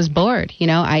I just was bored. You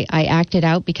know, I acted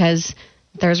out because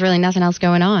there was really nothing else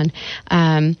going on.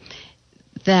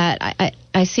 That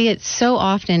I see it so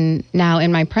often now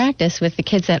in my practice with the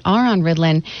kids that are on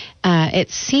Ritalin. It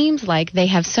seems like they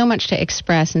have so much to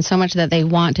express and so much that they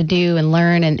want to do and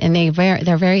learn, and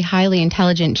they're very highly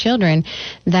intelligent children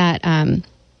that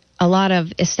a lot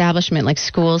of establishment, like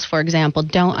schools, for example,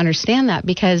 don't understand that,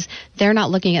 because they're not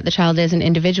looking at the child as an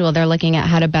individual. They're looking at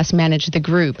how to best manage the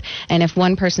group. And if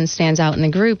one person stands out in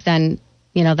the group, then,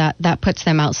 you know, that puts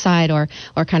them outside or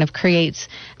kind of creates,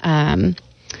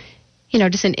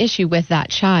 just an issue with that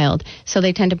child. So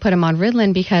they tend to put them on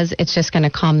Ritalin because it's just going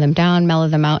to calm them down, mellow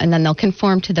them out, and then they'll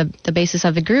conform to the basis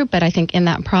of the group. But I think in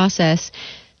that process,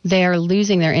 they're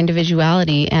losing their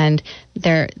individuality, and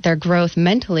their growth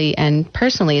mentally and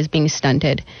personally is being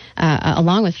stunted,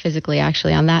 along with physically.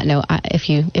 Actually, on that note, if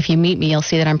you meet me, you'll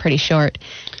see that I'm pretty short.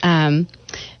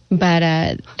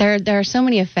 But there are so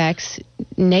many effects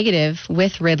negative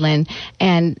with Ritalin,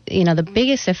 and the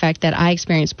biggest effect that I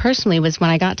experienced personally was when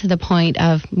I got to the point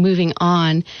of moving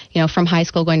on, from high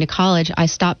school going to college. I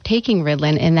stopped taking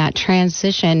Ritalin, and that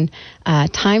transition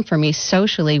time for me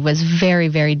socially was very,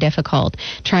 very difficult.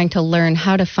 Trying to learn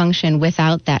how to function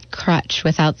without that crutch,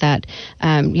 without that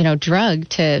drug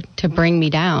to bring me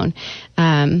down.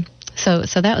 So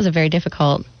that was a very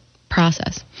difficult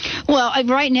process. Well,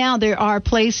 right now there are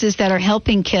places that are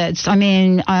helping kids. I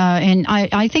mean, and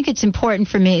I think it's important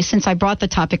for me, since I brought the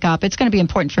topic up, it's going to be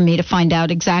important for me to find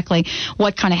out exactly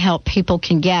what kind of help people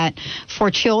can get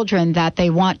for children that they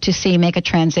want to see make a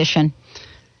transition.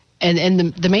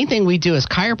 And the main thing we do as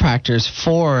chiropractors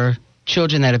for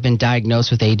children that have been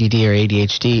diagnosed with ADD or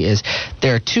ADHD is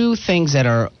there are two things that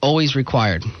are always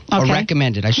required or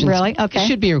recommended. I shouldn't really? Okay. It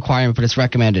should be a requirement, but it's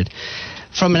recommended.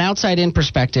 From an outside-in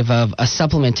perspective of a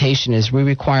supplementation is we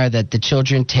require that the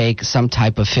children take some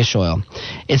type of fish oil.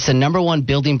 It's the number one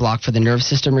building block for the nervous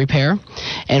system repair,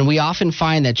 and we often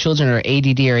find that children who are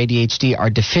ADD or ADHD are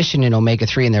deficient in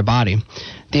omega-3 in their body.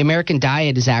 The American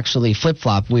diet is actually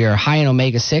flip-flop. We are high in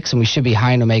omega-6, and we should be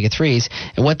high in omega-3s.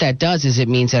 And what that does is it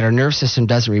means that our nervous system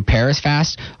doesn't repair as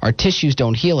fast, our tissues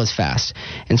don't heal as fast.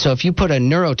 And so if you put a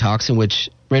neurotoxin, which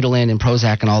Ritalin and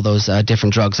Prozac and all those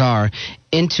different drugs are,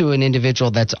 into an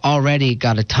individual that's already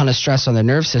got a ton of stress on their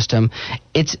nerve system,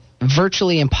 it's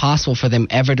virtually impossible for them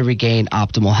ever to regain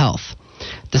optimal health.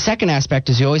 The second aspect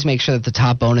is you always make sure that the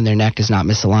top bone in their neck is not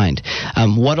misaligned.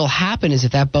 What'll happen is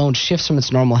if that bone shifts from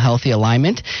its normal healthy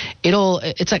alignment,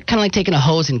 it's like kind of like taking a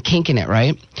hose and kinking it,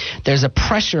 right? There's a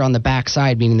pressure on the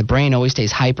backside, meaning the brain always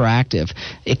stays hyperactive.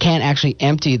 It can't actually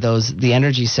empty the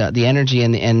energy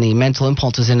and the mental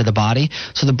impulses into the body,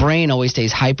 so the brain always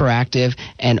stays hyperactive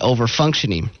and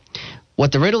over-functioning.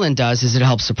 What the Ritalin does is it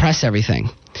helps suppress everything.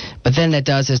 But then that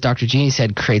does, as Dr. Jeannie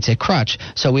said, creates a crutch.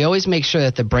 So we always make sure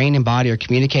that the brain and body are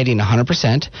communicating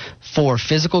 100% for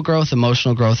physical growth,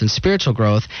 emotional growth, and spiritual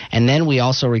growth. And then we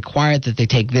also require that they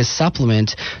take this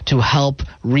supplement to help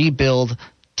rebuild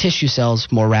tissue cells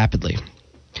more rapidly.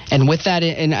 And with that,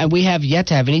 and we have yet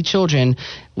to have any children,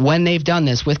 when they've done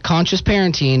this with conscious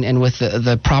parenting and with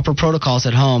the proper protocols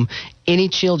at home, any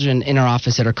children in our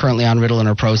office that are currently on Ritalin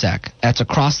or Prozac. That's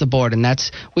across the board, and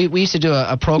that's we used to do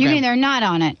a program. You mean they're not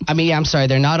on it? I mean, yeah, I'm sorry,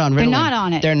 they're not on Ritalin. They're not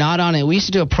on it. They're not on it. We used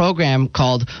to do a program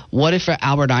called "What If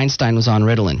Albert Einstein Was on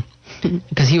Ritalin?"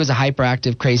 Because he was a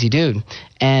hyperactive, crazy dude,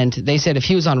 and they said if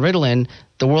he was on Ritalin,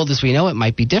 the world as we know it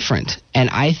might be different. And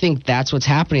I think that's what's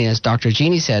happening, as Dr.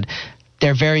 Jeannie said.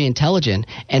 They're very intelligent,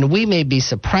 and we may be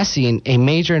suppressing a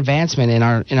major advancement in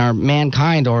our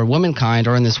mankind or womankind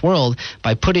or in this world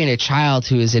by putting a child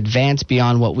who is advanced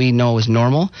beyond what we know is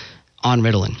normal on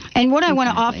Ritalin. And what I want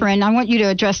to offer, and I want you to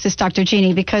address this, Dr.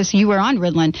 Jeannie, because you were on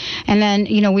Ritalin, and then,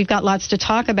 we've got lots to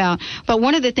talk about. But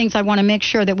one of the things I want to make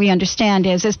sure that we understand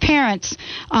is, as parents,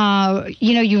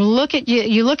 you look at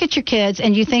your kids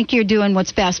and you think you're doing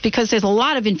what's best because there's a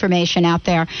lot of information out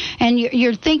there, and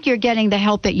you think you're getting the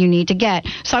help that you need to get.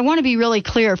 So I want to be really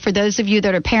clear for those of you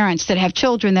that are parents that have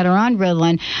children that are on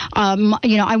Ritalin.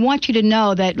 I want you to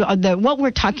know that what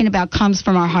we're talking about comes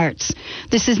from our hearts.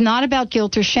 This is not about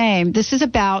guilt or shame. This is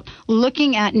about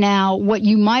looking at now what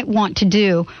you might want to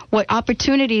do, what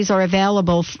opportunities are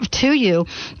available to you.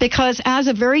 Because as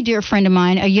a very dear friend of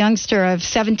mine, a youngster of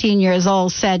 17 years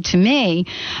old, said to me,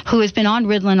 who has been on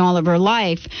Ritalin all of her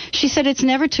life, she said, it's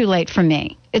never too late for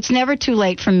me. It's never too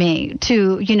late for me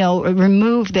to,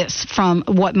 remove this from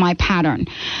my pattern.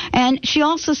 And she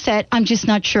also said, I'm just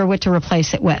not sure what to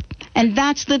replace it with. And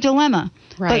that's the dilemma.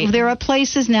 Right. But there are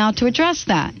places now to address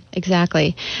that.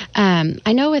 Exactly.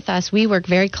 I know with us, we work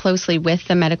very closely with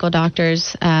the medical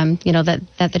doctors,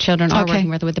 that the children are working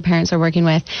with, what the parents are working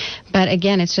with. But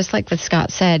again, it's just like what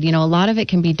Scott said, a lot of it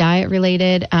can be diet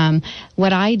related.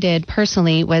 What I did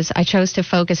personally was I chose to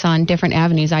focus on different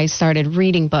avenues. I started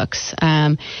reading books,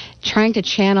 trying to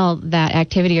channel that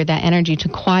activity or that energy to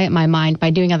quiet my mind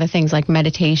by doing other things like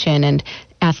meditation and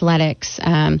athletics,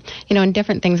 and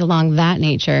different things along that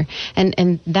nature.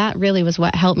 And that really was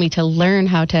what helped me to learn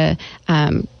how to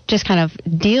just kind of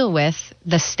deal with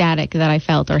the static that I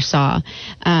felt or saw.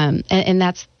 And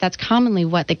that's commonly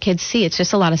what the kids see. It's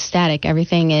just a lot of static.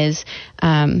 Everything is,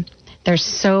 there's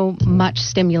so much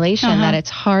stimulation that it's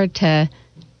hard to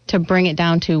bring it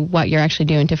down to what you're actually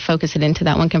doing, to focus it into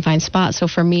that one confined spot. So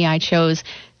for me, I chose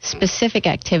specific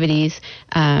activities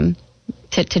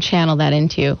to channel that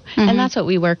into. And that's what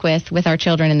we work with our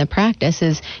children in the practice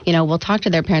is, we'll talk to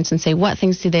their parents and say, what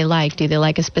things do they like? Do they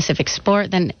like a specific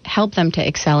sport? Then help them to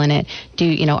excel in it.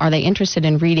 Are they interested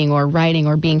in reading or writing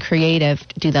or being creative?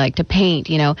 Do they like to paint?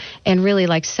 And really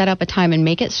set up a time and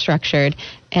make it structured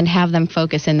and have them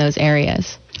focus in those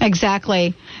areas.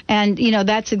 Exactly. And,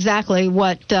 that's exactly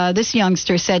what this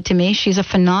youngster said to me. She's a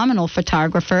phenomenal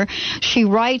photographer. She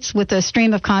writes with a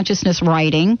stream of consciousness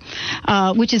writing,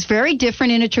 which is very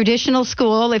different in a traditional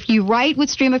school. If you write with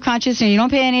stream of consciousness and you don't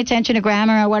pay any attention to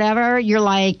grammar or whatever, you're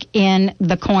in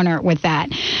the corner with that.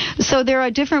 So there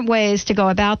are different ways to go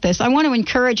about this. I want to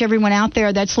encourage everyone out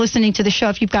there that's listening to the show,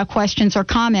 if you've got questions or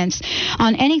comments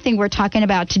on anything we're talking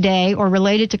about today or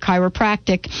related to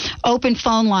chiropractic, open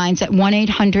phone lines at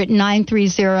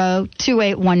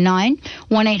 1-800-930-2819,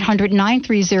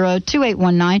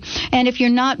 1-800-930-2819. And if you're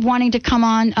not wanting to come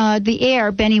on the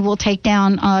air, Benny will take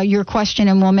down your question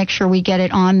and we'll make sure we get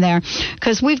it on there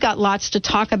because we've got lots to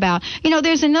talk about.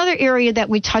 There's another area that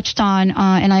we touched on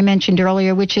and I mentioned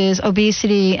earlier, which is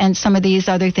obesity and some of these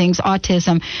other things,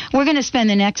 autism. We're going to spend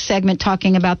the next segment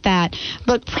talking about that.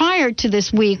 But prior to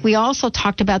this week, we also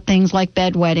talked about things like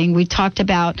bedwetting. We talked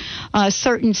about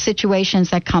certain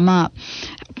situations that come up.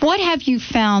 What have you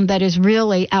found that is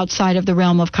really outside of the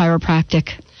realm of chiropractic?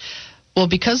 Well,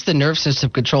 because the nerve system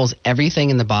controls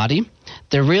everything in the body,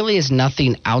 there really is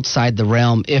nothing outside the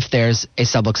realm if there's a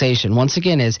subluxation. Once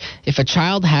again, if a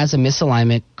child has a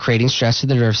misalignment creating stress to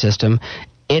the nerve system,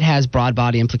 it has broad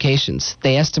body implications.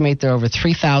 They estimate there are over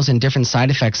 3,000 different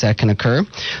side effects that can occur.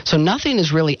 So nothing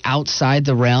is really outside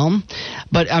the realm,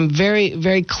 but I'm very,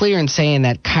 very clear in saying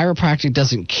that chiropractic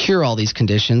doesn't cure all these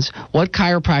conditions. What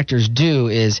chiropractors do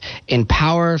is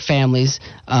empower families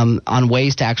on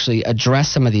ways to actually address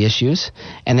some of the issues,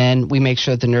 and then we make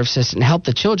sure that the nerve system, help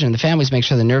the children, the families make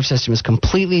sure the nerve system is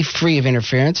completely free of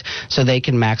interference so they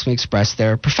can maximally express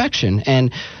their perfection.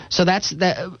 And so that's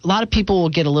that. A lot of people will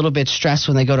get a little bit stressed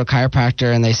when they go to a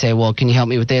chiropractor and they say, well, can you help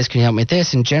me with this? Can you help me with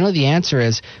this? And generally the answer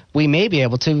is we may be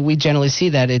able to. We generally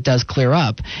see that it does clear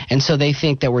up. And so they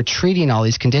think that we're treating all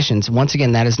these conditions. Once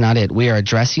again, that is not it. We are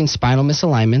addressing spinal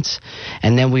misalignments,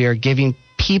 and then we are giving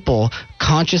people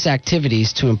conscious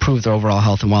activities to improve their overall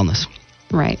health and wellness.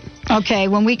 Right. Okay,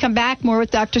 when we come back, more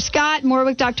with Dr. Scott, more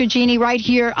with Dr. Jeannie right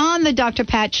here on the Dr.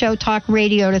 Pat Show, Talk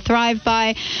Radio to Thrive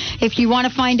By. If you want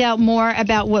to find out more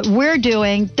about what we're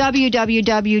doing,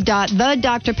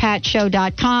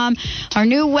 www.thedrpatshow.com. Our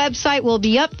new website will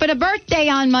be up for the birthday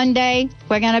on Monday.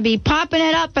 We're going to be popping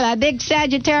it up for that big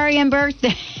Sagittarian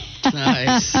birthday.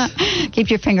 Nice.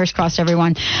 Keep your fingers crossed,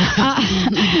 everyone.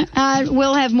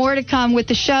 We'll have more to come with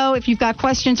the show. If you've got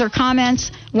questions or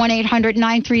comments,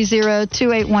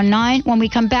 1-800-930-2819. When we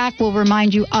come back, we'll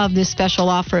remind you of this special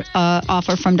offer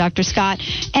from Dr. Scott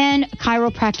and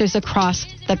chiropractors across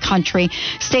the country.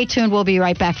 Stay tuned. We'll be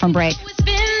right back from break.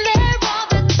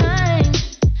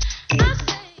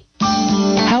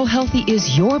 How healthy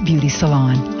is your beauty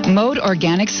salon? Mode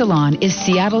Organic Salon is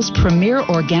Seattle's premier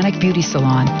organic beauty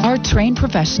salon. Our trained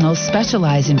professionals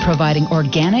specialize in providing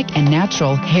organic and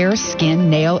natural hair,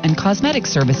 skin, nail, and cosmetic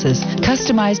services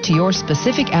customized to your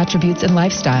specific attributes and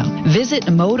lifestyle. Visit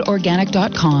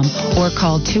modeorganic.com or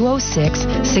call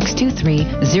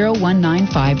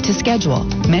 206-623-0195 to schedule.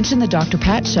 Mention the Dr.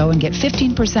 Pat Show and get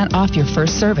 15% off your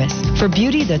first service. For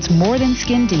beauty that's more than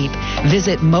skin deep,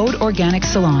 visit Mode Organic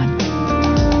Salon.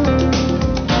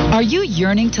 Are you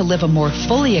yearning to live a more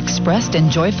fully expressed and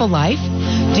joyful life?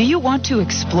 Do you want to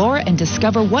explore and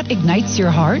discover what ignites your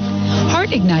heart?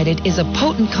 Heart Ignited is a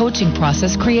potent coaching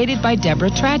process created by Deborah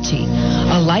Trachy,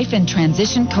 a life and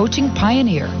transition coaching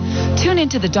pioneer. Tune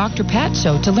into the Dr. Pat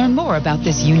Show to learn more about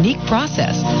this unique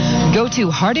process. Go to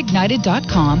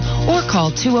heartignited.com or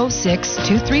call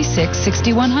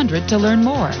 206-236-6100 to learn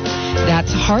more.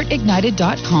 That's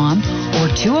heartignited.com or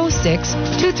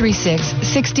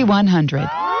 206-236-6100.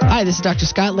 Hi, this is Dr.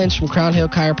 Scott Lynch from Crown Hill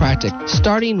Chiropractic.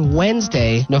 Starting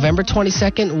Wednesday, November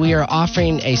 22nd, we are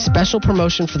offering a special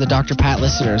promotion for the Dr. Pat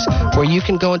listeners where you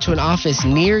can go into an office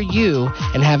near you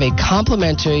and have a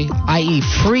complimentary, i.e.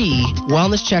 free,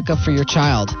 wellness checkup for your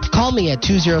child. Call me at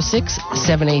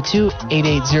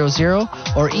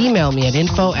 206-782-8800 or email me at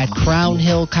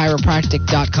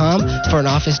info@crownhillchiropractic.com for an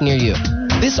office near you.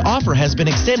 This offer has been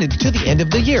extended to the end of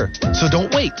the year, so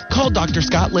don't wait. Call Dr.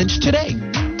 Scott Lynch today.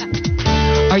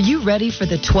 Are you ready for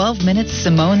the 12-minute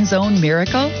Simone Zone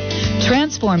miracle?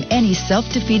 Transform any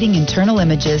self-defeating internal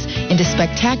images into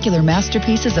spectacular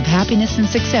masterpieces of happiness and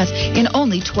success in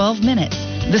only 12 minutes.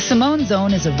 The Simone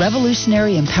Zone is a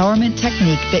revolutionary empowerment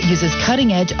technique that uses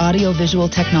cutting-edge audio-visual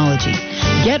technology.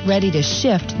 Get ready to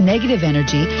shift negative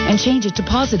energy and change it to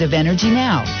positive energy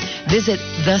now. Visit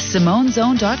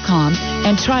thesimonezone.com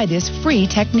and try this free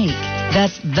technique.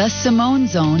 That's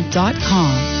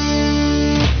thesimonezone.com.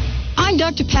 I'm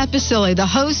Dr. Pat Baccili, the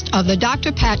host of the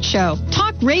Dr. Pat Show.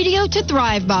 Talk radio to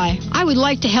thrive by. I would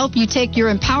like to help you take your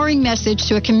empowering message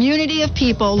to a community of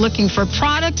people looking for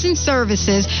products and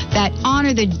services that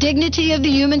honor the dignity of the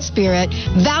human spirit,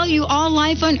 value all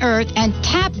life on earth, and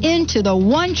tap into the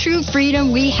one true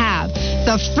freedom we have,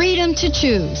 the freedom to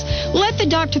choose. Let the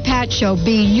Dr. Pat Show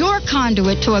be your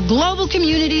conduit to a global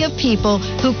community of people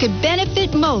who could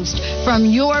benefit most from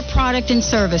your product and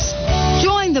service.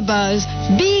 Join the buzz,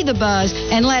 be the buzz,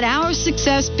 and let our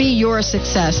success be your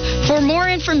success. For more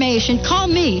information, call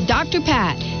me, Dr.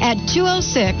 Pat, at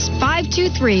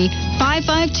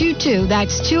 206-523-5522.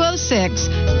 That's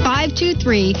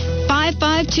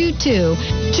 206-523-5522.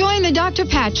 Join the Dr.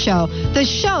 Pat Show, the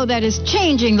show that is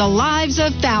changing the lives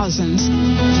of thousands.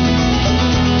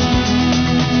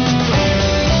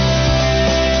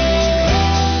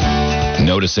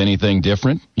 Notice anything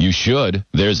different? You should.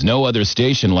 There's no other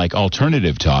station like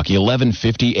Alternative Talk,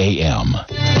 1150 AM.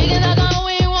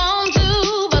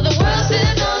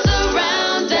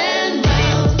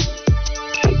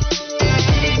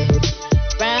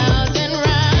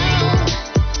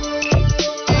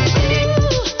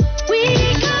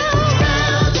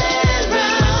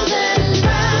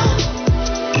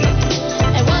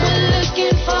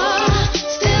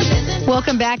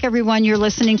 Welcome back, everyone. You're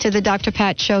listening to the Dr.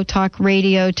 Pat Show, talk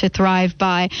radio to thrive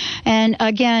by. And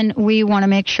again, we want to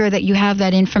make sure that you have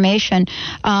that information.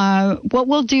 What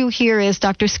we'll do here is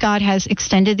Dr. Scott has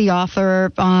extended the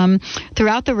offer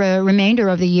throughout the remainder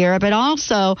of the year, but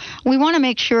also we want to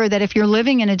make sure that if you're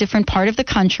living in a different part of the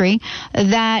country,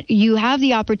 that you have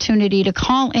the opportunity to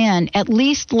call in. At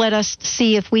least let us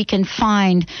see if we can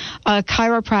find a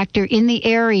chiropractor in the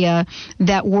area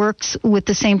that works with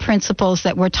the same principles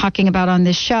that we're talking about on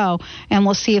this show, and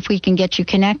we'll see if we can get you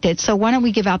connected. So why don't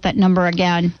we give out that number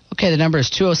again? Okay, the number is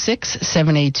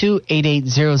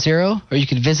 206-782-8800, or you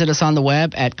can visit us on the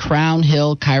web at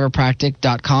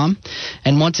crownhillchiropractic.com.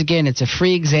 And once again, it's a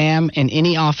free exam in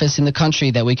any office in the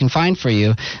country that we can find for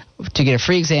you to get a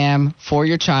free exam for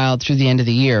your child through the end of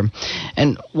the year.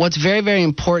 And what's very, very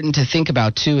important to think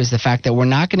about, too, is the fact that we're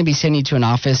not going to be sending you to an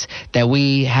office that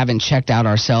we haven't checked out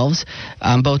ourselves.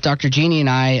 Both Dr. Jeannie and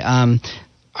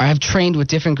I have trained with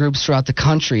different groups throughout the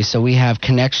country, so we have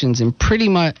connections in pretty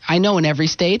much, I know in every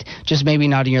state, just maybe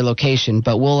not in your location,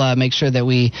 but we'll make sure that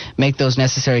we make those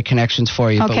necessary connections for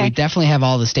you. Okay. But we definitely have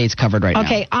all the states covered right now.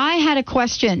 Okay, I had a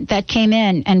question that came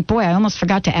in, and boy, I almost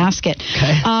forgot to ask it.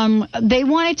 Okay. They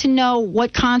wanted to know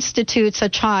what constitutes a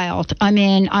child. I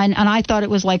mean, and I thought it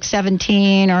was like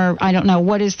 17, or I don't know.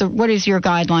 What is your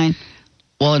guideline?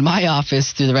 Well, in my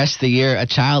office, through the rest of the year, a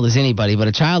child is anybody, but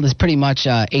a child is pretty much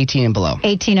 18 and below.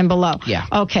 18 and below. Yeah.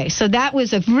 Okay, so that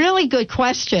was a really good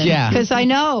question. Yeah. Because I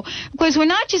know, because we're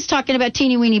not just talking about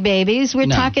teeny weeny babies, we're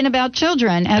talking about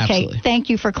children. Okay, Absolutely.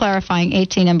 Thank you for clarifying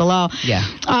 18 and below. Yeah.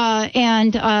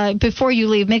 And before you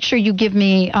leave, make sure you give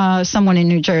me someone in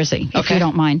New Jersey, if you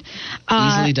don't mind.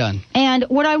 Easily done. And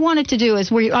what I wanted to do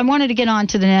is, I wanted to get on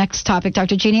to the next topic,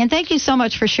 Dr. Jeannie, and thank you so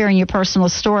much for sharing your personal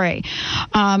story.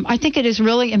 I think it is really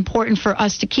really important for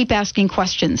us to keep asking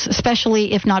questions,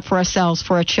 especially if not for ourselves,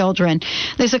 for our children.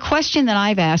 There's a question that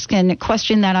I've asked, and a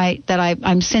question that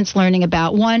I'm since learning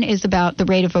about. One is about the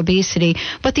rate of obesity,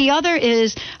 but the other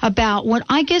is about what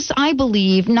I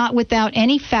believe, not without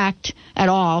any fact at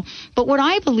all, but what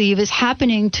I believe is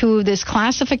happening to this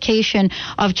classification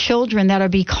of children that are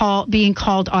being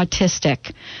called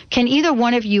autistic. Can either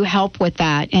one of you help with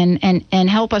that and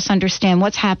help us understand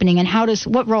what's happening, and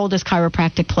what role does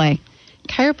chiropractic play?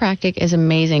 Chiropractic is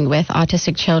amazing with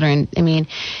autistic children. I mean,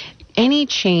 any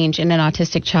change in an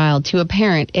autistic child to a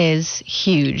parent is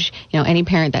huge. Any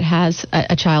parent that has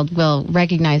a child will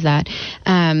recognize that.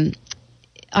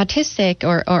 Autistic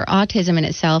or autism in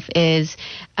itself is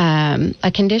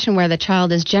a condition where the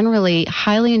child is generally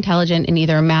highly intelligent in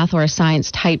either a math or a science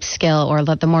type skill, or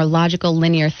the more logical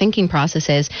linear thinking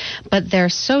processes, but their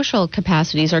social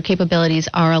capacities or capabilities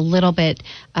are a little bit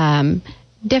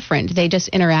different. They just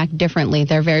interact differently.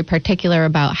 They're very particular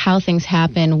about how things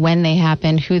happen, when they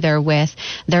happen, who they're with.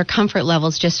 Their comfort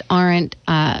levels just aren't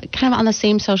kind of on the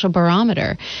same social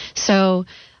barometer. So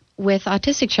with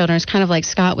autistic children, it's kind of like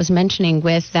Scott was mentioning,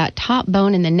 with that top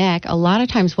bone in the neck, a lot of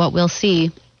times what we'll see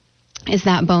is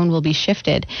that bone will be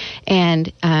shifted, and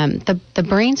the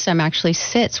brainstem actually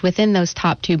sits within those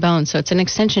top two bones, so it's an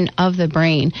extension of the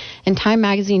brain. And Time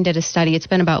Magazine did a study, it's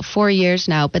been about 4 years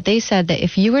now, but they said that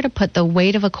if you were to put the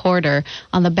weight of a quarter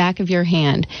on the back of your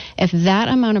hand, if that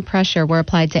amount of pressure were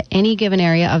applied to any given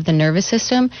area of the nervous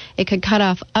system, it could cut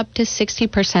off up to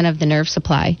 60% of the nerve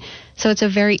supply. So it's a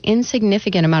very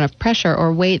insignificant amount of pressure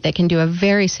or weight that can do a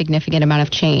very significant amount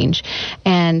of change.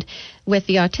 And with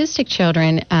the autistic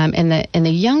children, in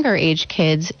the younger age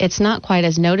kids, it's not quite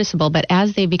as noticeable, but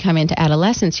as they become into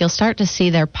adolescence, you'll start to see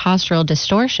their postural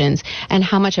distortions and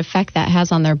how much effect that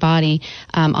has on their body,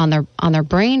 on their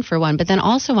brain for one, but then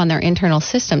also on their internal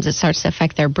systems. It starts to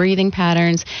affect their breathing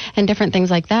patterns and different things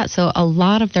like that. So a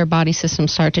lot of their body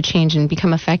systems start to change and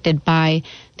become affected by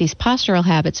these postural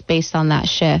habits based on that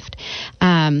shift.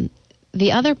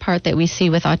 The other part that we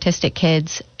see with autistic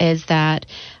kids is that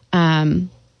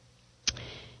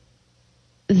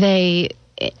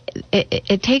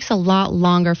it takes a lot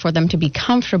longer for them to be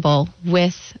comfortable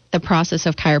with the process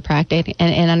of chiropractic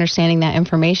and understanding that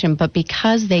information. But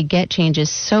because they get changes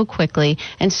so quickly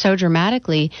and so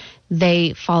dramatically,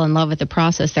 they fall in love with the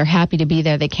process. They're happy to be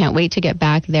there. They can't wait to get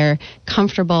back. They're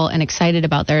comfortable and excited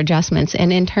about their adjustments.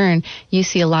 And in turn, you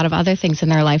see a lot of other things in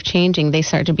their life changing. They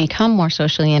start to become more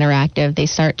socially interactive. They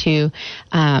start to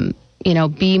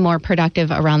be more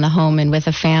productive around the home and with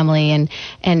a family, and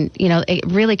it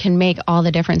really can make all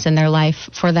the difference in their life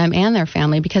for them and their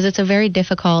family, because it's a very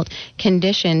difficult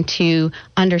condition to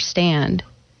understand.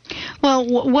 Well,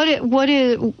 what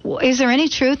is there any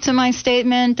truth to my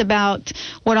statement about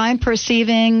what I'm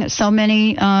perceiving so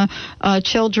many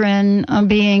children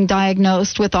being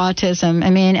diagnosed with autism?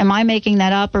 I mean, am I making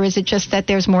that up, or is it just that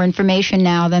there's more information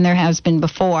now than there has been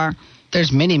before?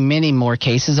 There's many, many more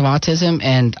cases of autism,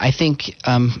 and I think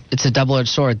it's a double-edged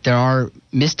sword. There are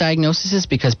misdiagnoses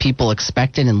because people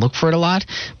expect it and look for it a lot,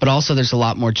 but also there's a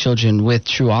lot more children with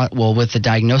with the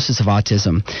diagnosis of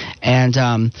autism. And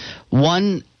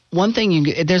one thing,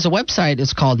 there's a website,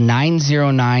 it's called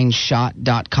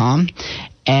 909shot.com,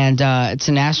 and it's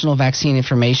a National Vaccine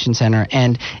Information Center,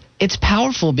 and it's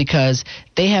powerful because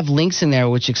they have links in there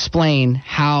which explain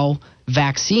how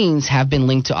vaccines have been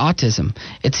linked to autism.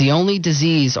 It's the only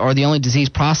disease, or the only disease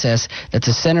process, that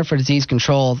the Center for Disease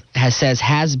Control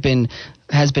has been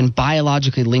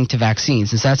biologically linked to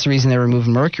vaccines. And so that's the reason they're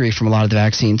removing mercury from a lot of the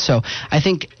vaccines. So I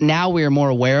think now we are more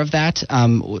aware of that,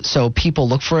 so people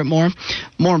look for it more.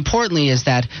 More importantly is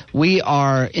that we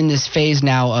are in this phase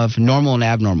now of normal and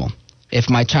abnormal. If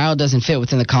my child doesn't fit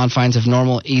within the confines of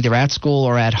normal, either at school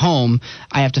or at home,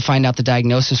 I have to find out the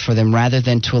diagnosis for them rather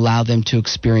than to allow them to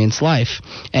experience life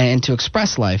and to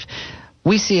express life.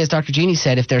 We see, as Dr. Jeannie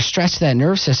said, if they're stressed to that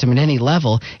nerve system at any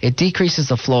level, it decreases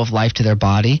the flow of life to their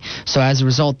body. So as a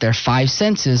result, their five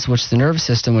senses, which is the nervous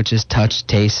system, which is touch,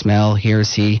 taste, smell, hear,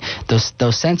 see,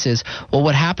 those senses, well,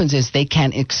 what happens is they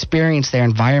can't experience their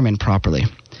environment properly.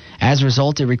 As a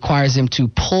result, it requires them to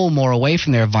pull more away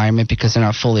from their environment because they're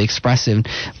not fully expressive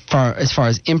as far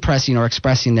as impressing or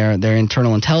expressing their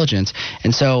internal intelligence.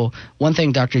 And so one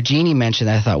thing Dr. Jeannie mentioned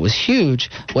that I thought was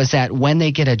huge was that when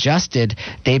they get adjusted,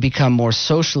 they become more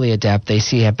socially adept. They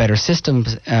see a better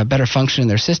systems, better function in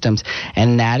their systems,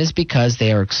 and that is because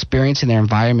they are experiencing their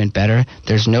environment better.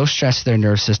 There's no stress to their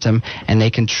nerve system, and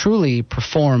they can truly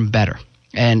perform better.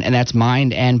 And that's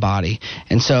mind and body.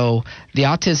 And so the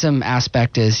autism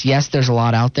aspect is, yes, there's a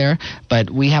lot out there, but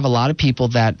we have a lot of people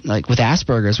that, like with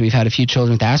Asperger's, we've had a few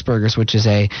children with Asperger's, which is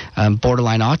a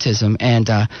borderline autism, and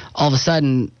all of a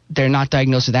sudden they're not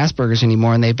diagnosed with Asperger's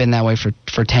anymore, and they've been that way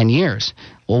for 10 years.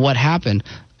 Well, what happened?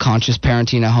 Conscious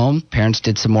parenting at home. Parents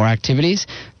did some more activities.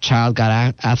 Child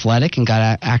got athletic and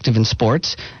got active in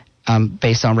sports.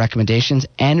 Based on recommendations,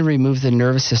 and remove the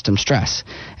nervous system stress.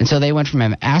 And so they went from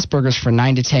having Asperger's for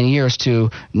 9 to 10 years to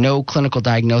no clinical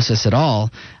diagnosis at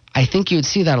all. I think you would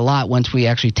see that a lot once we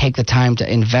actually take the time to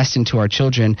invest into our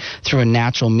children through a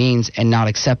natural means and not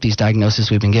accept these diagnoses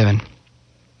we've been given.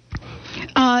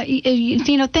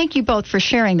 Thank you both for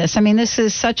sharing this. I mean, this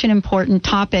is such an important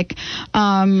topic.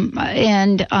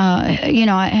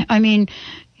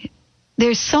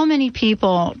 There's so many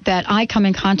people that I come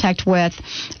in contact with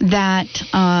that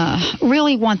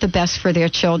really want the best for their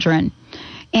children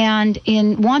and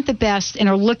want the best and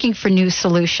are looking for new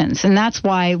solutions. And that's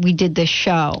why we did this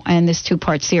show and this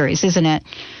 2-part series, isn't it?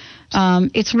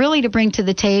 It's really to bring to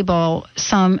the table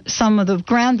some of the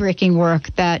groundbreaking work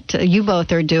that you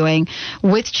both are doing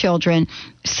with children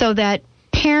so that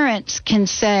parents can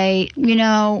say,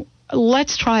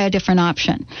 let's try a different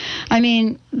option. I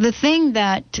mean, the thing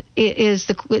that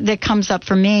that comes up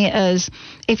for me is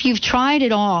if you've tried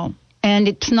it all and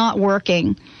it's not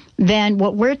working, then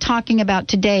what we're talking about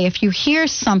today, if you hear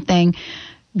something,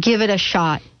 give it a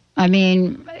shot. I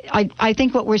mean, I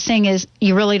think what we're saying is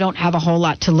you really don't have a whole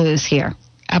lot to lose here.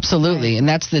 Absolutely, and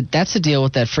that's the deal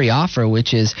with that free offer,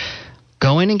 which is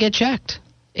go in and get checked.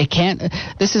 It can't.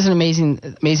 This is an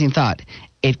amazing thought.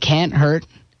 It can't hurt.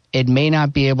 It may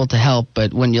not be able to help,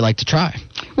 but wouldn't you like to try?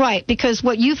 Right, because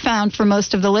what you found for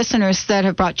most of the listeners that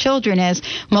have brought children is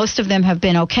most of them have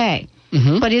been okay.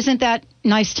 Mm-hmm. But isn't that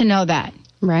nice to know that?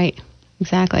 Right,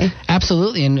 exactly.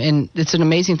 Absolutely, and it's an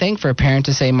amazing thing for a parent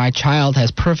to say, my child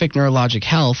has perfect neurologic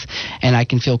health, and I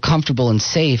can feel comfortable and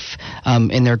safe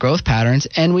in their growth patterns.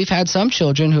 And we've had some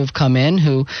children who have come in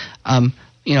who...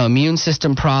 immune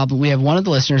system problem. We have one of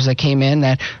the listeners that came in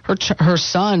that her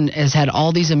son has had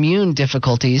all these immune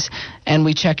difficulties, and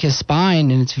we check his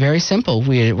spine, and it's very simple.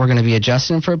 We're going to be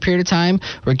adjusting him for a period of time.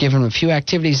 We're giving him a few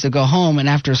activities to go home, and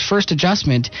after his first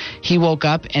adjustment, he woke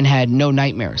up and had no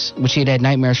nightmares, which he had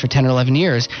nightmares for 10 or 11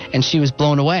 years, and she was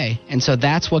blown away. And so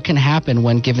that's what can happen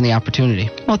when given the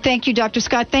opportunity. Well, thank you, Dr.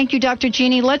 Scott. Thank you, Dr.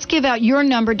 Jeannie. Let's give out your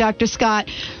number, Dr.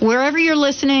 Scott. Wherever you're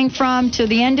listening from to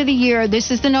the end of the year, this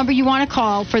is the number you want to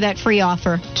call for that free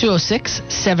offer.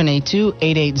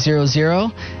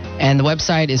 206-782-8800. And the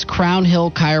website is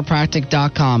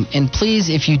crownhillchiropractic.com. And please,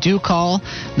 if you do call,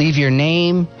 leave your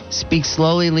name, speak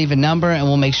slowly, leave a number, and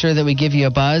we'll make sure that we give you a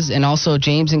buzz. And also,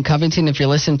 James in Covington, if you're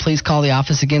listening, please call the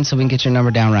office again so we can get your number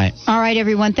down right. All right,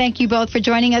 everyone. Thank you both for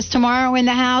joining us tomorrow in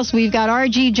the house. We've got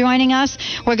RG joining us.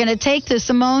 We're going to take the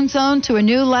Simone Zone to a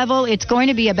new level. It's going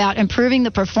to be about improving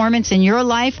the performance in your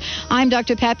life. I'm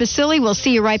Dr. Pat Basili. We'll see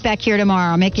you right back here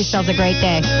tomorrow. Make yourselves a great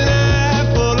day.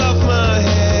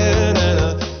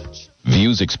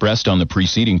 Views expressed on the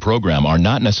preceding program are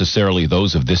not necessarily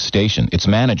those of this station, its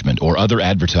management, or other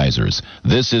advertisers.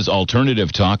 This is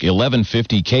Alternative Talk,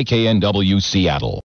 1150 KKNW, Seattle.